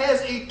that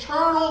has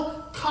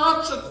eternal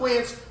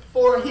consequence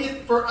for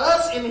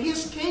us in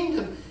His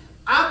kingdom.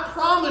 I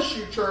promise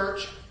you,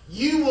 church,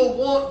 you will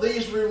want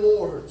these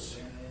rewards.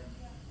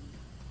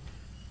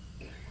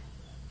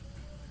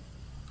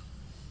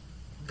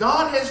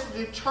 God has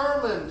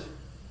determined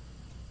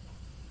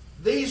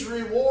these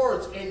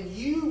rewards, and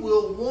you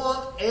will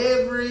want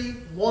every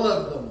one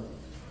of them.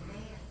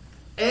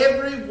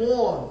 Every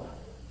one.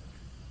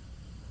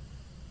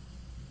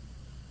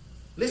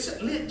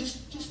 Listen,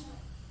 just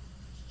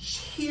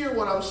hear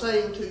what I'm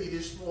saying to you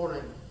this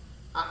morning.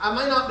 I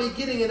may not be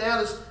getting it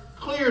out as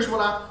clear as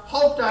what I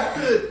hoped I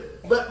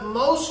could, but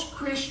most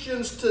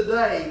Christians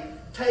today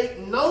take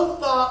no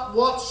thought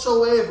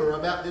whatsoever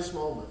about this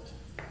moment.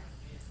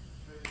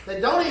 They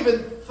don't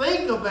even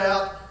think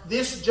about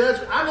this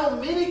judgment. I know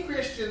many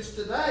Christians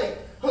today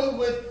who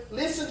would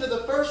listen to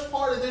the first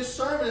part of this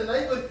sermon and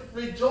they would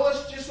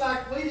rejoice just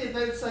like we did.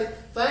 They would say,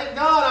 "Thank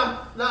God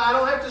I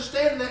don't have to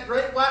stand in that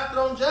great white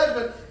throne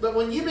judgment." But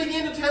when you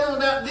begin to tell them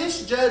about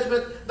this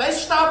judgment, they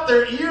stop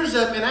their ears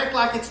up and act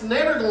like it's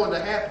never going to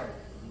happen.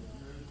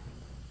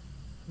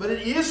 But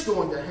it is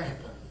going to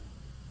happen.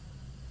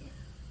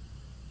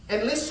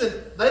 And listen,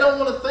 they don't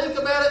want to think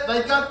about it.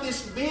 They've got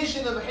this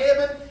vision of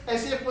heaven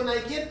as if when they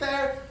get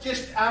there,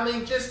 just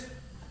everything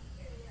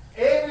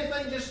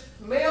just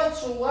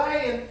melts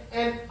away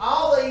and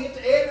all they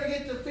ever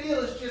get to feel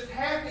is just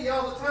happy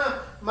all the time.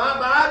 My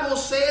Bible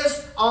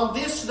says on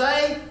this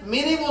day,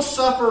 many will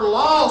suffer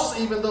loss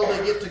even though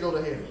they get to go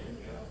to heaven.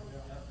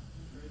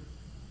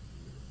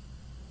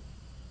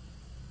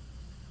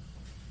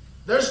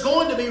 There's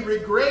going to be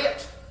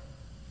regret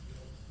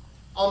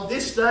on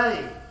this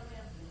day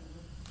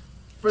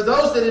for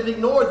those that have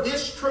ignored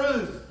this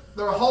truth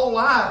their whole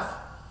life.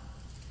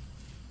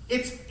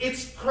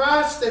 It's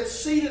Christ that's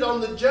seated on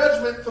the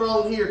judgment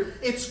throne here.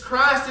 It's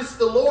Christ, it's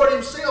the Lord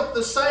Himself,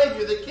 the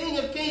Savior, the King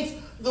of Kings,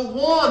 the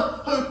one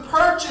who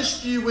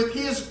purchased you with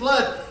His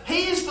blood.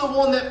 He's the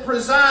one that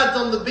presides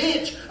on the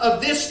bench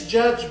of this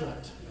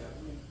judgment.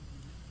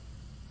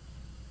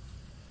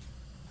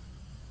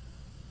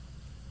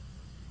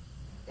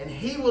 And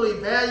He will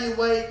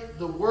evaluate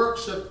the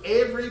works of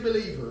every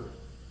believer.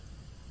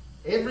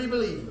 Every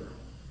believer.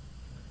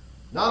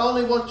 Not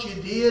only what you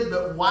did,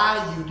 but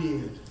why you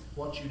did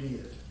what you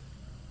did.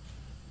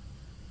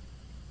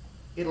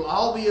 It'll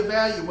all be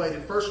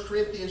evaluated. 1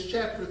 Corinthians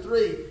chapter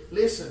 3.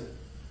 Listen.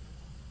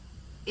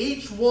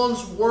 Each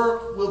one's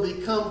work will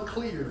become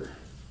clear.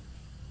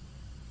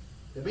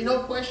 There'll be no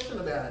question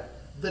about it.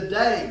 The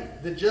day,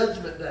 the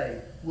judgment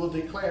day, will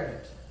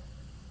declare it.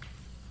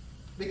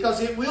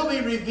 Because it will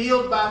be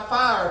revealed by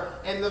fire,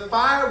 and the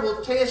fire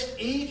will test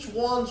each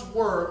one's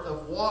work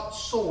of what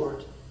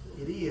sort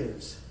it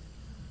is.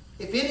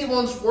 If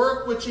anyone's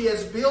work which he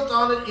has built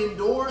on it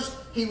endures,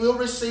 he will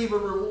receive a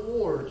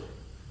reward.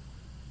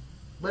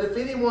 But if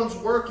anyone's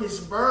work is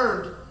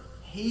burned,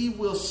 he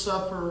will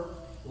suffer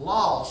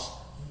loss.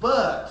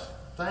 But,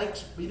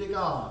 thanks be to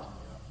God,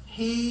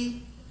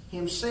 he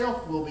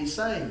himself will be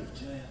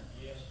saved.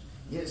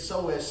 Yet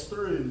so as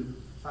through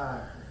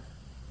fire.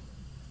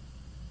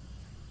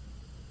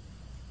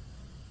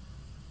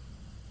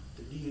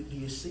 Do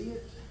you see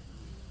it?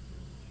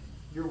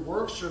 Your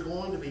works are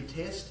going to be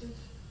tested.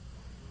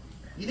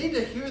 You need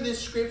to hear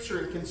this scripture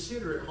and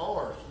consider it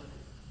hard.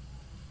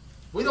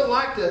 We don't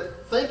like to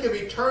think of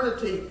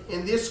eternity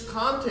in this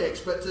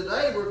context, but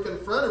today we're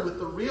confronted with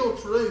the real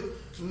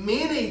truth.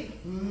 Many,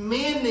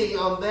 many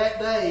on that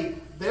day,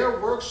 their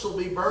works will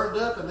be burned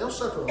up and they'll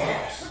suffer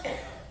loss.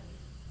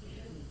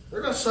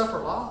 They're going to suffer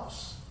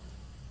loss.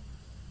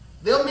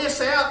 They'll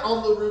miss out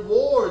on the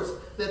rewards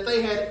that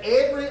they had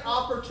every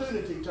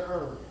opportunity to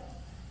earn.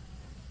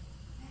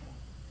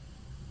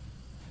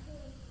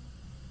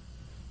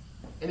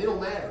 And it'll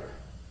matter.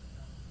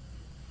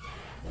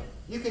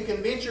 You can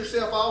convince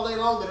yourself all day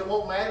long that it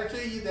won't matter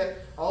to you, that,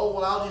 oh,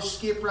 well, I'll just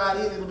skip right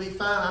in, it'll be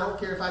fine. I don't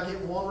care if I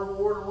get one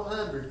reward or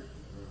 100.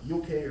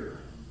 You'll care.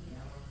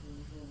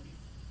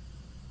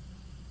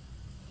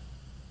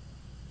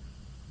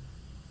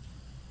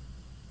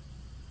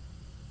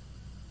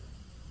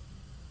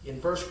 In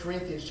 1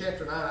 Corinthians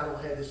chapter 9, I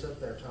don't have this up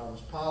there,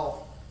 Thomas.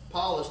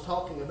 Paul is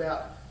talking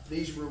about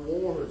these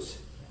rewards,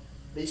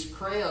 these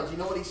crowns. You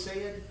know what he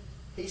said?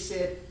 He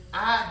said,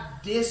 I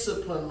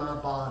discipline my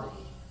body,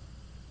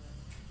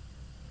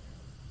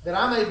 that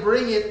I may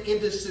bring it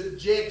into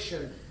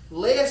subjection,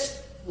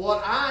 lest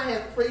what I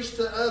have preached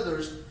to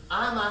others,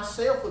 I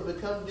myself would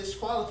become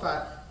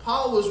disqualified.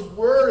 Paul was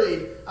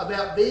worried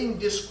about being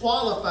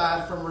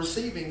disqualified from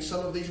receiving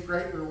some of these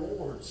great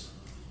rewards.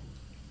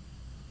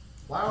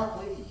 Why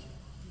aren't we?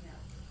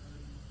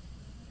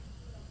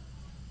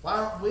 Why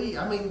aren't we?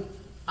 I mean,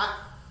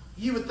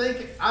 you would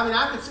think,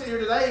 I could sit here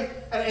today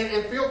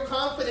and feel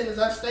confident as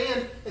I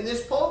stand in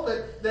this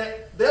pulpit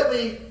that there'll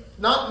be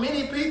not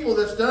many people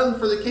that's done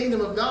for the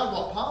kingdom of God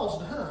what Paul's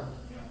done.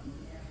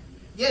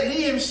 Yet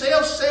he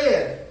himself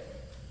said,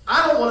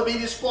 I don't want to be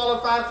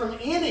disqualified from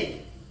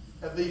any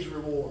of these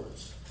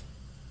rewards.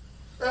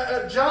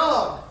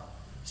 John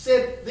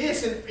said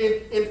this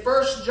in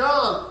 1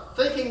 John,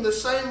 thinking the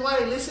same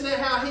way. Listen to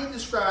how he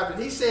described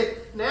it. He said,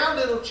 now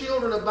little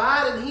children,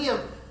 abide in him,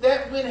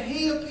 that when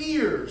he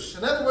appears,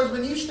 in other words,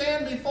 when you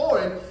stand before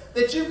him,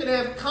 that you can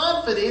have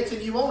confidence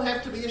and you won't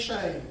have to be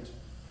ashamed.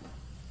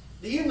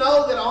 Do you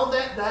know that on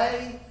that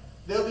day,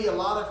 there'll be a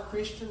lot of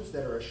Christians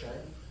that are ashamed?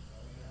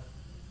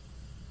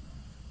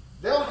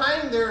 They'll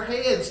hang their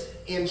heads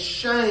in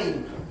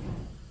shame.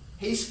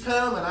 He's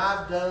come and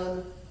I've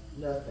done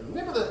nothing.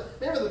 Remember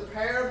the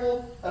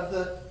parable of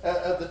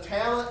the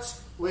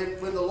talents when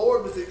the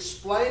Lord was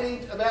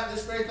explaining about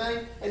this very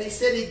thing? And he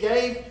said he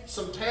gave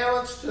some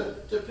talents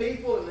to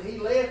people and he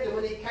left. And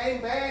when he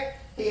came back,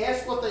 he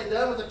asked what they'd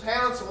done with the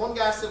talents. And one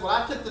guy said, well,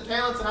 I took the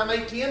talents and I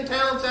made 10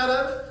 talents out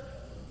of it.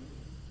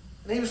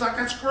 And he was like,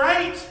 that's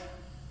great.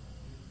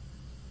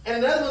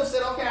 And another one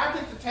said, okay, I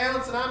took the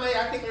talents and I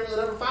can't remember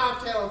the number,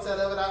 5 talents out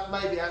of it,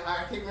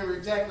 I can't remember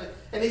exactly.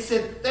 And he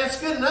said,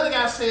 that's good. Another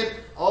guy said,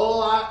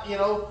 oh,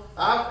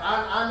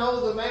 I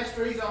know the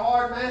master, he's a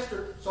hard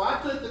master. So I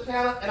took the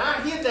talent and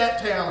I hid that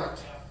talent.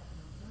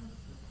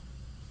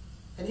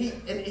 And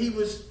he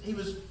was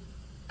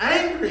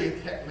angry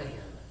at that man.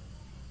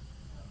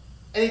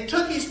 And he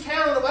took his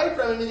talent away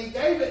from him and he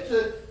gave it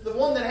to the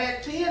one that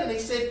had 10. And he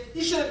said,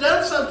 you should have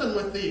done something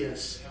with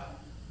this.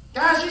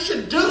 Guys, you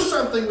should do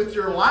something with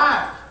your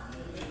life.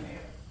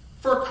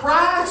 For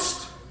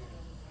Christ.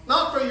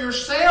 Not for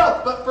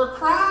yourself, but for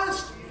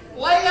Christ.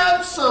 Lay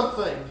up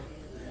something.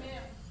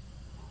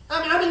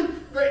 I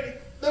mean,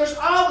 there's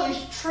all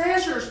these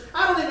treasures.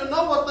 I don't even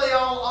know what they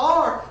all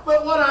are.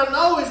 But what I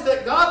know is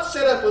that God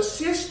set up a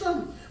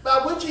system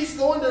by which He's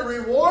going to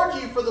reward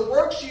you for the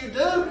works you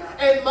do.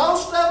 And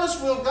most of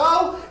us will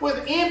go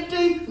with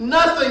empty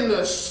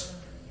nothingness.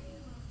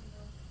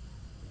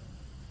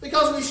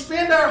 Because we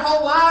spend our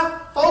whole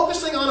life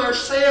focusing on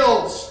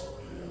ourselves.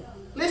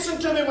 Listen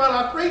to me while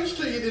I preach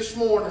to you this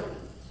morning.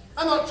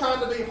 I'm not trying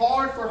to be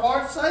hard for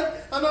hard's sake.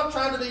 I'm not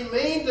trying to be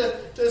mean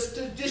just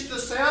to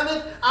sound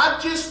it. I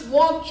just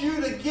want you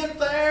to get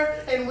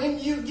there, and when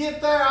you get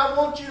there, I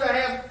want you to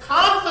have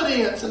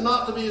confidence and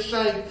not to be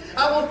ashamed.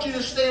 I want you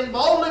to stand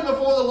boldly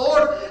before the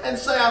Lord and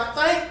say, I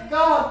thank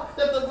God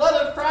that the blood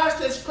of Christ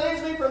has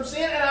cleansed me from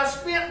sin, and I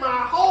spent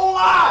my whole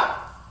life.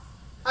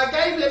 I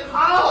gave it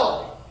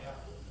all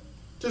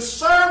to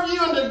serve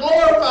you and to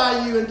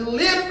glorify you and to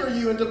live for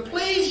you and to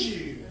please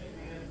you.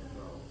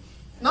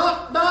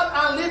 Not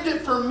I lived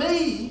it for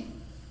me.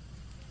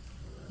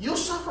 You'll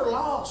suffer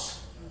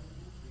loss.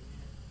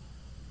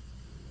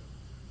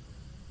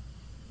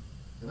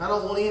 And I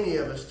don't want any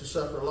of us to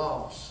suffer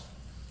loss.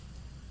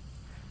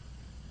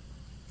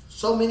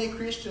 So many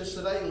Christians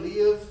today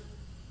live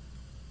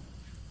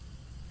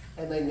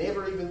and they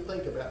never even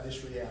think about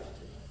this reality.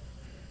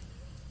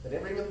 They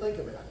never even think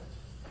about it.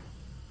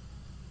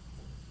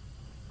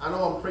 I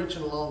know I'm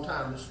preaching a long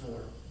time this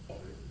morning.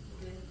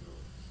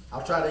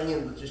 I'll try to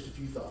end with just a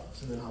few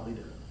thoughts, and then I'll be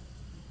done.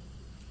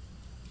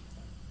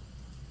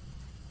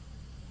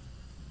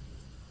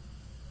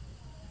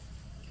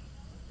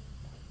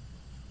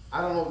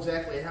 I don't know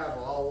exactly how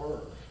it'll all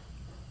work.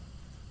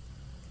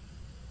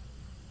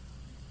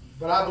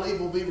 But I believe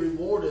we'll be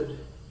rewarded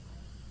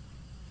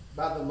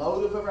by the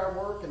motive of our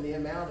work and the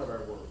amount of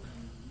our work.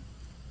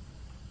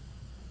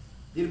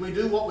 Did we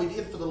do what we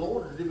did for the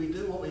Lord, or did we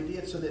do what we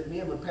did so that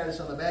men would pat us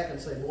on the back and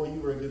say, boy,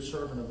 you were a good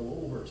servant of the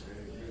Lord?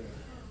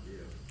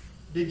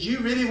 Did you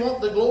really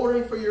want the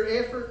glory for your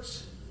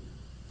efforts,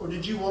 or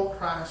did you want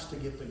Christ to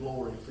get the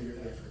glory for your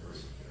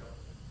efforts?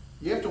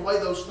 You have to weigh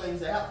those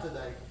things out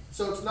today.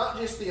 So it's not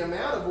just the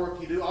amount of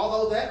work you do,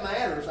 although that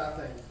matters, I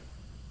think.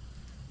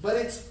 But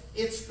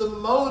it's the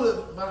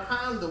motive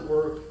behind the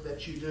work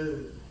that you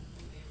do.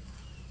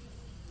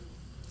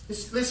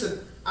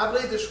 Listen, I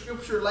believe the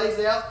Scripture lays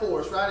out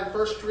for us, right, in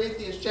 1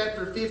 Corinthians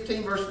chapter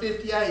 15, verse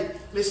 58.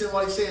 Listen to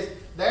what he says.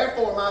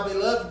 Therefore, my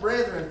beloved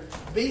brethren,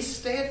 be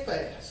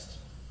steadfast,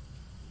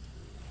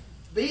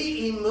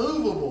 be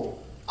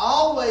immovable,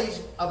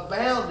 always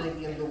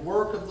abounding in the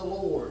work of the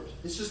Lord.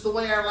 This is the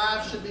way our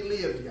lives should be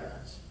lived,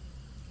 guys.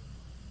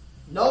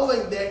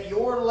 Knowing that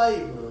your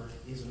labor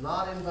is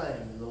not in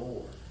vain in the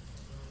Lord.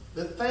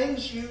 The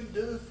things you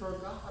do for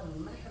God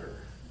matter.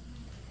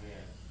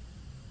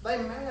 They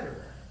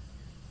matter.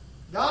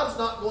 God's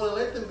not going to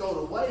let them go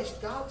to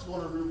waste. God's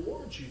going to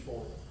reward you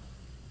for them.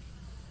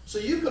 So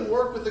you can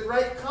work with a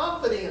great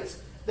confidence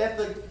that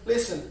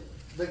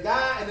the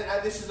guy,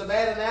 and this is a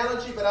bad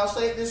analogy, but I'll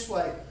say it this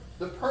way.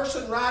 The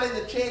person writing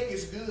the check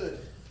is good.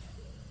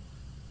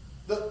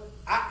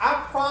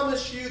 I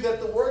promise you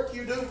that the work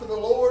you do for the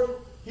Lord,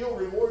 He'll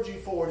reward you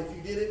for it if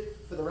you did it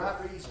for the right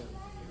reason.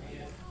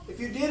 If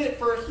you did it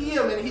for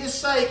Him and His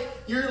sake,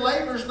 your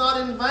labor's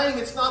not in vain.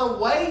 It's not a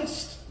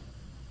waste.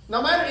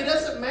 No matter, it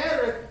doesn't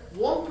matter if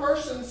one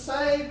person's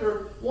saved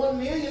or 1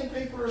 million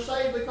people are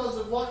saved because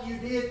of what you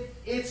did.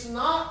 It's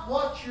not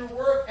what your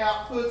work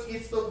outputs.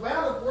 It's the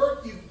amount of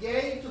work you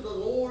gave to the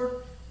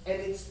Lord,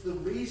 and it's the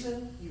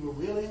reason you were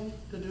willing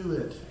to do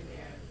it.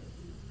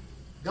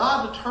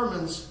 God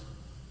determines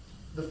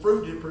the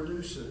fruit it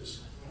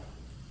produces,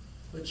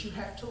 but you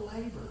have to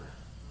labor.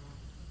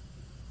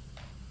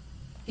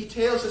 He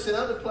tells us in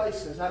other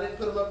places, I didn't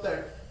put them up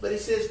there, but He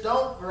says,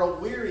 don't grow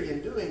weary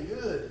in doing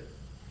good.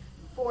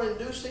 For in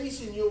due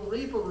season you'll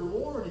reap a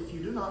reward if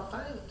you do not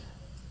faint.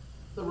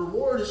 The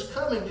reward is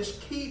coming.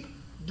 Just keep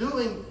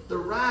doing the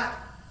right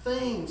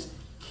things.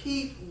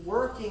 Keep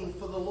working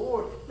for the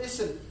Lord.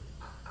 Listen,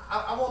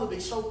 I want to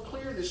be so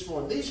clear this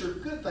morning. These are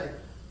good things.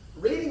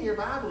 Reading your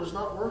Bible is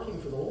not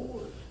working for the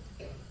Lord.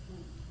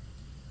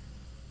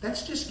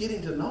 That's just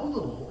getting to know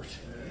the Lord.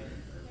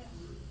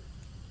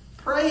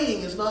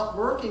 Praying is not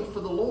working for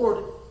the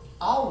Lord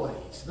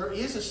always. There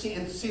is a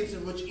sense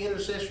in which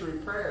intercessory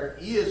prayer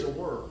is a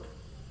work.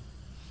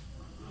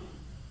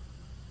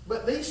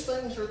 But these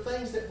things are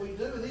things that we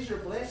do. These are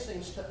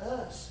blessings to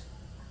us.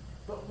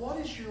 But what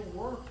is your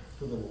work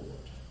for the Lord?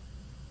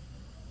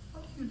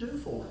 What do you do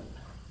for Him?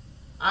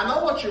 I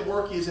know what your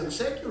work is in the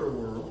secular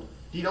world.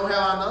 Do you know how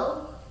I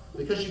know?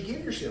 Because you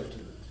give yourself to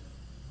it.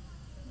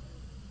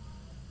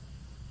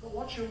 But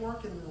what's your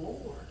work in the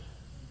Lord?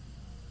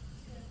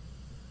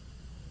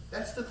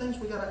 That's the things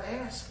we got to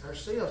ask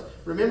ourselves.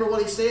 Remember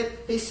what He said?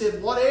 He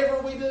said,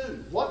 whatever we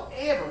do,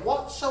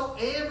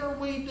 whatsoever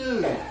we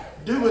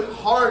do it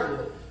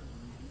heartily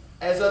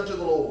as unto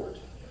the Lord.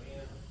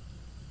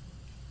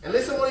 And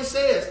listen to what He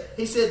says.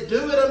 He said,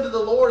 do it unto the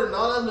Lord and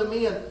not unto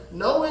men,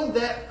 knowing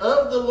that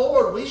of the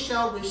Lord we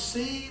shall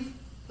receive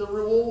the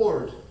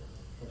reward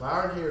of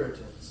our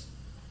inheritance.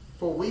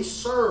 For we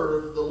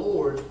serve the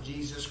Lord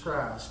Jesus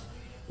Christ.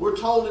 We're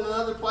told in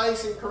another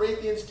place in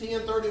Corinthians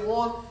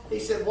 10:31, He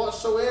said,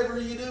 whatsoever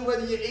you do,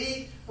 whether you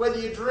eat, whether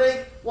you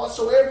drink,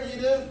 whatsoever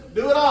you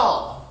do it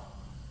all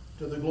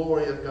to the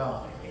glory of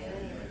God.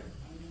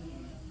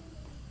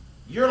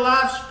 Your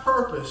life's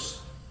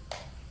purpose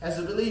as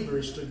a believer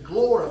is to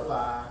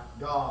glorify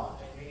God,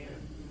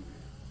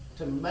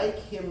 to make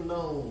Him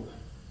known.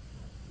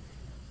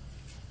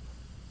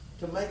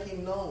 To make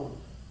Him known.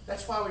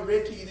 That's why we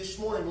read to you this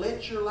morning,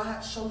 let your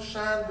light so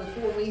shine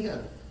before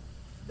men,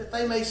 that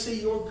they may see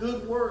your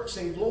good works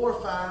and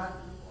glorify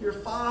your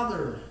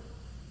Father,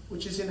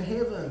 which is in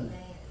heaven.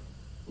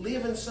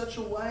 Live in such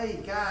a way,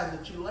 God,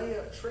 that you lay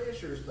up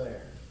treasures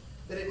there,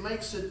 that it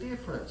makes a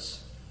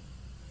difference.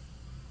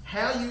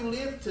 How you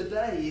live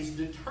today is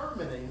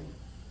determining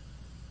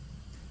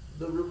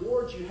the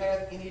rewards you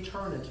have in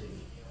eternity.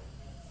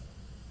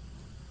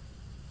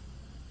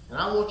 And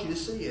I want you to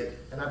see it,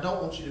 and I don't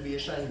want you to be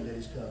ashamed that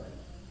He's coming.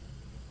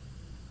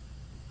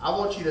 I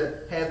want you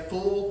to have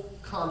full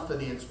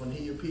confidence when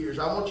He appears.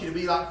 I want you to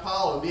be like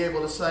Paul and be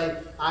able to say,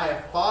 I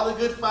have fought a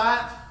good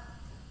fight.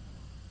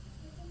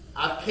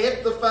 I've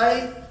kept the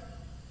faith.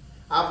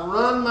 I've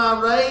run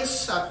my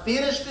race. I've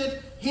finished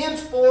it.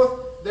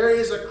 Henceforth, there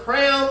is a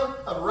crown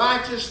of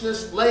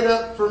righteousness laid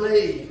up for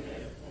me.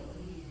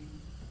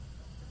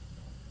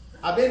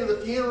 I've been to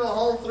the funeral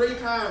home 3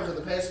 times in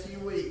the past few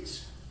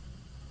weeks.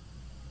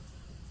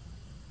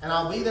 And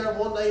I'll be there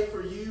one day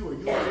for you, or you'll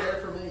be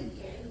there for me.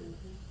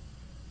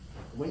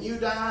 When you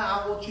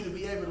die, I want you to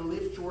be able to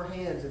lift your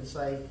hands and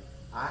say,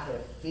 I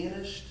have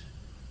finished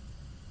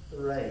the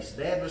race.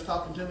 Dad was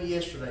talking to me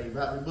yesterday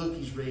about the book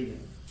he's reading.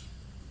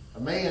 A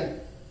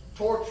man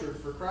tortured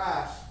for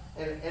Christ,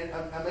 and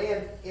a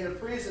man in a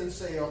prison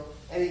cell,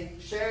 and he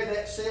shared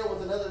that cell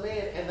with another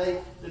man, and they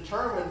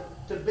determined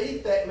to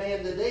beat that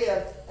man to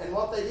death. And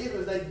what they did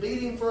was they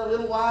beat him for a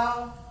little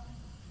while,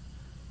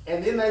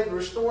 and then they would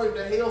restore him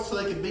to health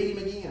so they could beat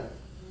him again.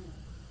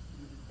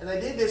 And they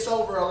did this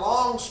over a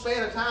long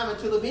span of time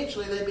until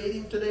eventually they beat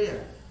him to death.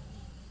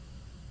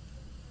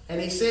 And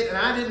he said, and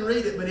I didn't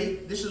read it, but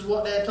this is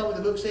what Dad told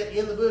me the book said.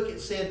 In the book it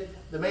said,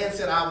 the man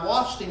said, I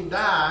watched him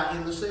die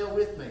in the cell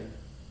with me.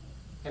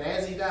 And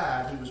as he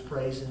died, he was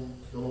praising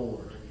the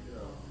Lord.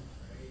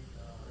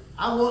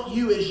 I want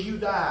you as you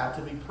die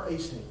to be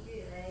praising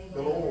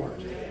the Lord.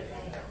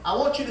 I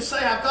want you to say,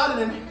 I've got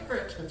an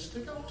inheritance to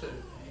go to.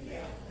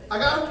 I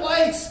got a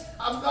place.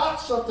 I've got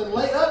something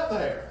laid up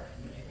there.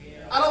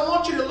 I don't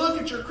want you to look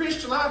at your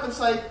Christian life and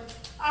say,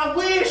 I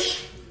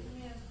wish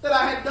that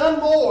I had done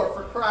more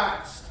for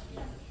Christ.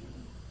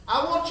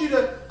 I want you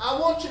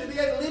to be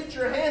able to lift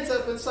your hands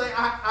up and say,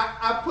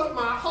 I put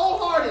my whole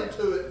heart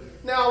into it.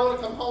 Now I want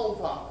to come home,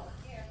 Father.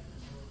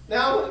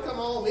 Now I want to come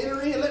home.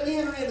 Let me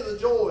enter into the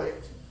joy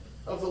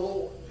of the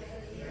Lord.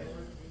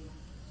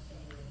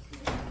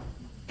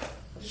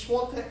 I just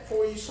want that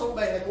for you so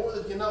bad, more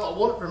than you know. I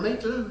want it for me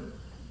too.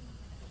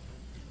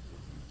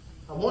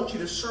 I want you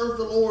to serve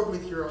the Lord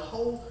with your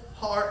whole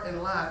heart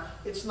and life.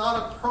 It's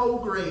not a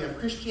program.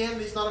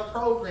 Christianity is not a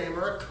program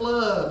or a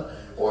club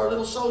or a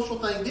little social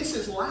thing. This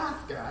is life,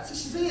 guys.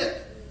 This is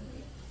it.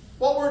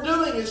 What we're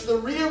doing is the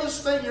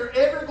realest thing you're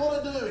ever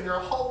going to do in your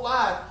whole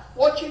life.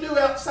 What you do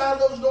outside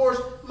those doors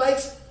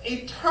makes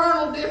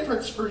eternal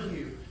difference for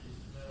you.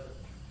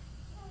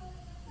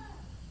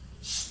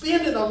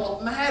 Spend it on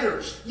what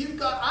matters.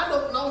 I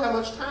don't know how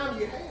much time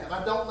you have.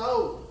 I don't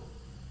know.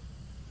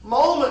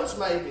 Moments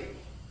maybe.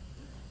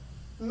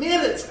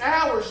 Minutes,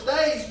 hours,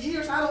 days,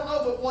 years, I don't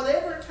know. But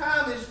whatever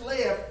time is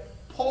left,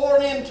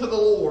 pour into the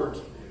Lord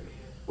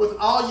with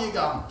all you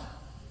got.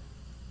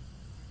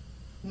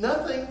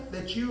 Nothing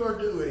that you are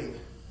doing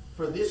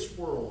for this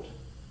world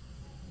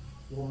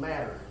will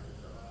matter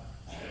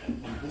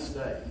this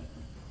day.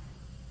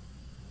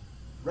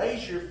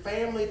 Raise your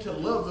family to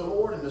love the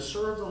Lord and to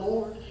serve the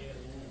Lord.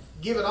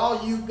 Give it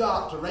all you've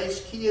got to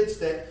raise kids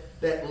that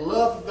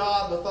love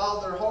God with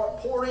all their heart.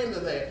 Pour into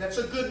that. That's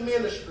a good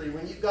ministry.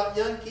 When you've got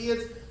young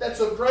kids, that's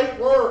a great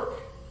work.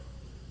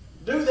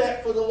 Do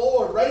that for the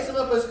Lord. Raise them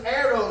up as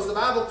arrows. The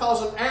Bible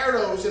calls them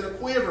arrows in a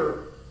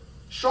quiver.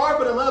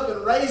 Sharpen them up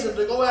and raise them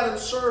to go out and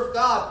serve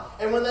God.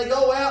 And when they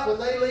go out, when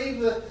they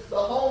leave the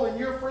home and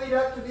you're freed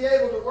up to be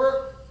able to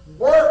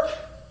work.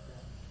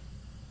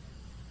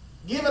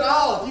 Give it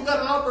all. If you've got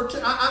an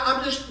opportunity,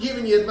 I'm just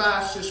giving you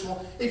advice this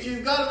morning. If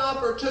you've got an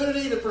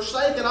opportunity to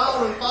forsake it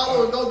all and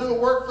follow and go do a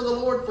work for the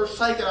Lord,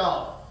 forsake it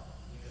all.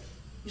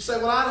 You say,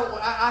 well,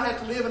 I have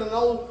to live in an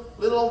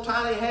little old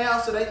tiny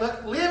house that ain't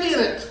much. Live in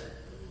it.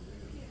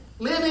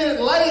 Live in it,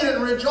 lay in it,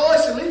 and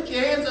rejoice, and lift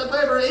your hands up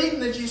every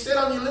evening as you sit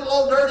on your little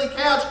old dirty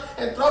couch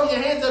and throw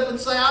your hands up and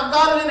say, I've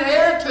got an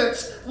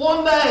inheritance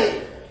one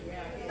day.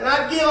 And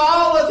I'd give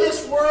all of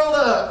this world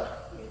up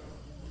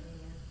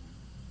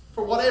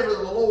for whatever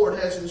the Lord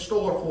has in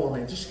store for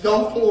me. Just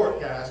go for it,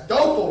 guys.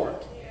 Go for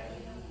it.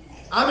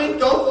 I mean,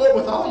 go for it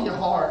with all your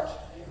heart.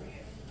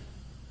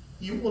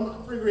 You will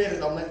not regret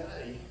it on that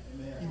day.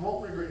 You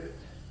won't regret it.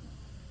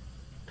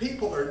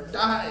 People are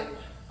dying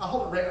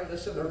all around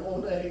us, and they're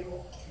going to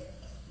hell.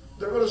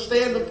 They're going to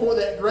stand before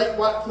that great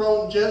white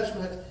throne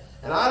judgment.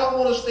 And I don't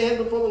want to stand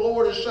before the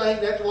Lord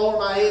ashamed, have to lower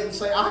my head and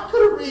say, I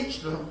could have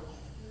reached them,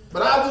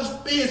 but I was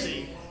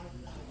busy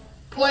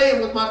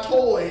playing with my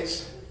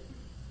toys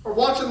or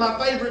watching my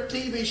favorite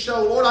TV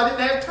show. Lord, I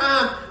didn't have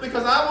time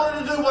because I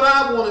wanted to do what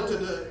I wanted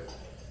to do.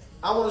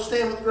 I want to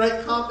stand with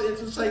great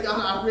confidence and say, God,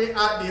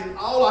 I did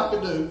all I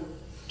could do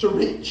to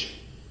reach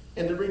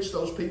and to reach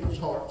those people's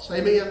hearts.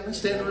 Amen. Let's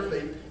stand to our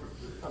feet.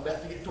 I'm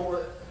about to get tore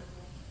up.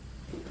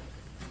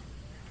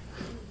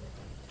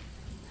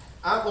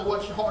 I don't know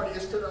what your heart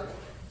is today.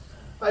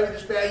 Maybe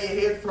just bow your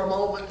head for a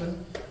moment.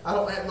 And I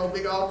don't have no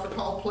big altar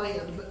call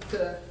planned,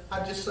 but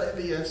I just say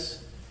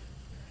this.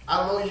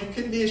 I don't know your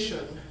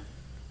condition,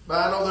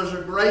 but I know there's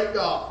a great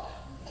God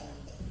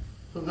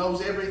who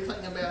knows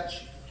everything about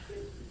you.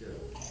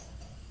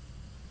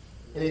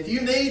 And if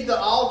you need the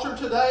altar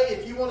today,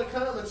 if you want to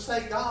come and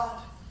say, God,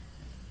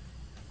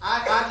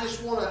 I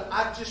just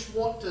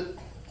want to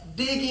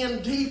dig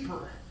in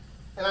deeper,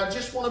 and I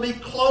just want to be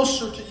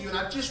closer to you, and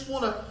I just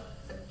want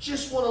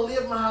to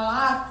live my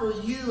life for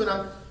you, and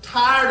I'm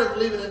tired of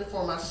living it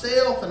for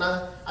myself, and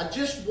I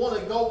just want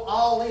to go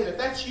all in. If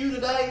that's you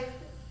today,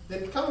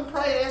 then come and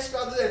pray and ask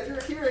God to do that. If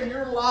you're here and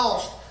you're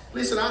lost,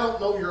 listen, I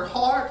don't know your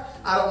heart,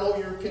 I don't know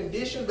your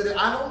condition, but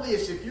I know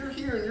this. If you're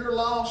here and you're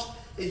lost,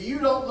 if you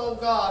don't know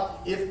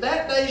God, if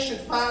that day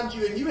should find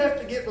you and you have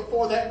to get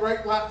before that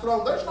great white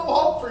throne, there's no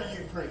hope for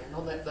you, friend,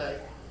 on that day.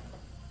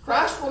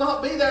 Christ will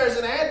not be there as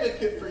an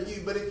advocate for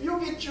you, but if you'll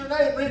get your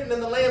name written in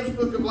the Lamb's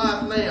Book of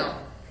Life now,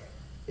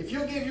 if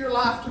you'll give your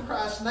life to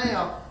Christ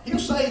now, He'll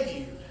save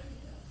you.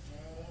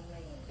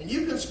 And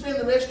you can spend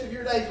the rest of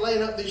your days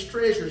laying up these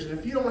treasures, and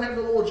if you don't have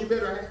the Lord, you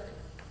better have Him.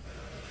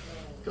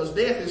 Because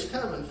death is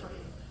coming for you.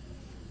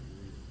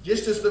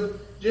 Just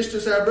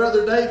as our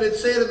brother David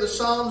said in the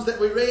Psalms that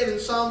we read in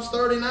Psalms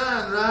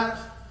 39, right?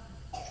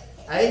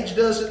 Age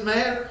doesn't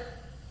matter.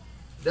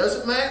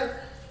 Doesn't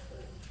matter.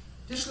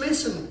 Just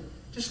listen.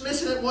 Just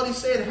listen at what he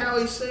said, how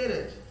he said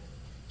it.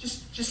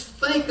 Just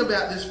think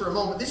about this for a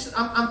moment.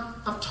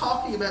 I'm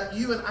talking about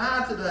you and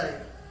I today.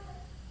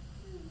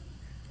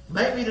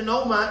 Make me to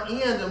know my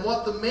end and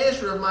what the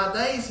measure of my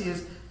days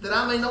is, that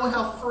I may know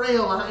how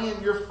frail I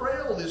am. You're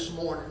frail this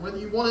morning, whether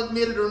you want to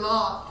admit it or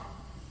not.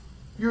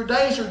 Your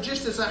days are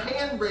just as a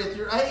handbreadth.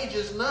 Your age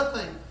is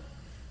nothing.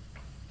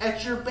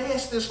 At your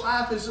best, this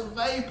life is a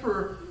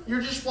vapor.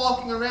 You're just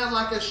walking around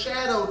like a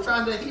shadow,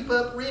 trying to heap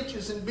up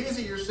riches and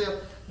busy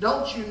yourself.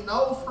 Don't you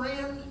know,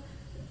 friend?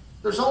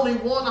 There's only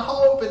one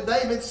hope, and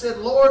David said,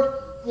 Lord,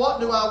 what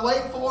do I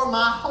wait for?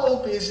 My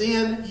hope is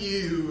in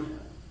you.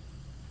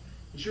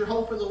 Is your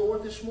hope in the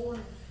Lord this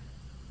morning?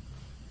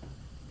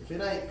 If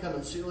it ain't, come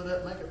and seal it up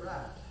and make it right.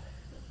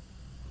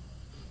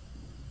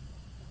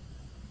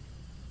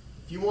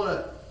 If you want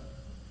to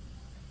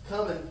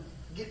come and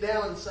get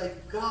down and say,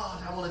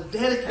 God, I want to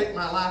dedicate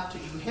my life to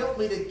you. Help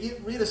me to get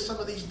rid of some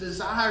of these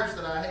desires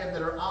that I have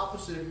that are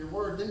opposite of your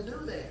word. Then do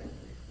that.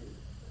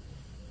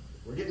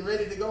 We're getting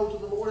ready to go to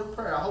the Lord in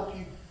prayer. I hope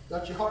you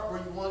got your heart where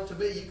you want it to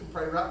be. You can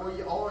pray right where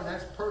you are, and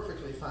that's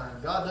perfectly fine.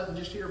 God doesn't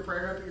just hear a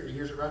prayer up here. He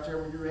hears it right there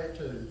where you're at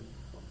too.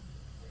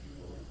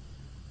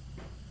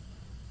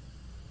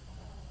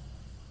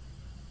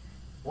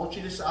 Won't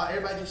you just,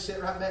 everybody just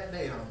sit right back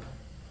down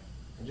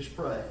and just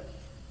pray.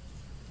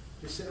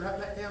 Just sit right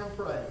back down and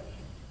pray.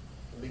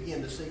 And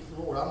begin to seek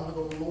the Lord. I'm going to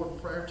go to the Lord in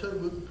prayer too.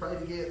 We can pray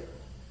together.